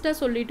ஃபாஸ்ட்டாக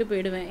சொல்லிட்டு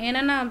போயிடுவேன்.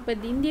 ஏன்னா நான் இப்போ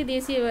இந்திய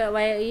தேசிய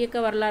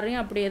இயக்க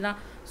வரலாறையும் அப்படியே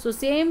தான். ஸோ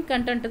சேம்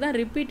கண்டென்ட்டு தான்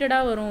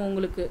ரிப்பீட்டடாக வரும்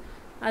உங்களுக்கு.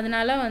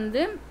 அதனால்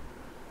வந்து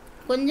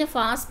கொஞ்சம்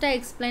ஃபாஸ்ட்டாக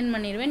எக்ஸ்பிளைன்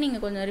பண்ணிடுவேன்.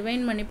 நீங்கள் கொஞ்சம்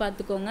ரிவைண்ட் பண்ணி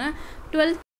பார்த்துக்கோங்க. 12th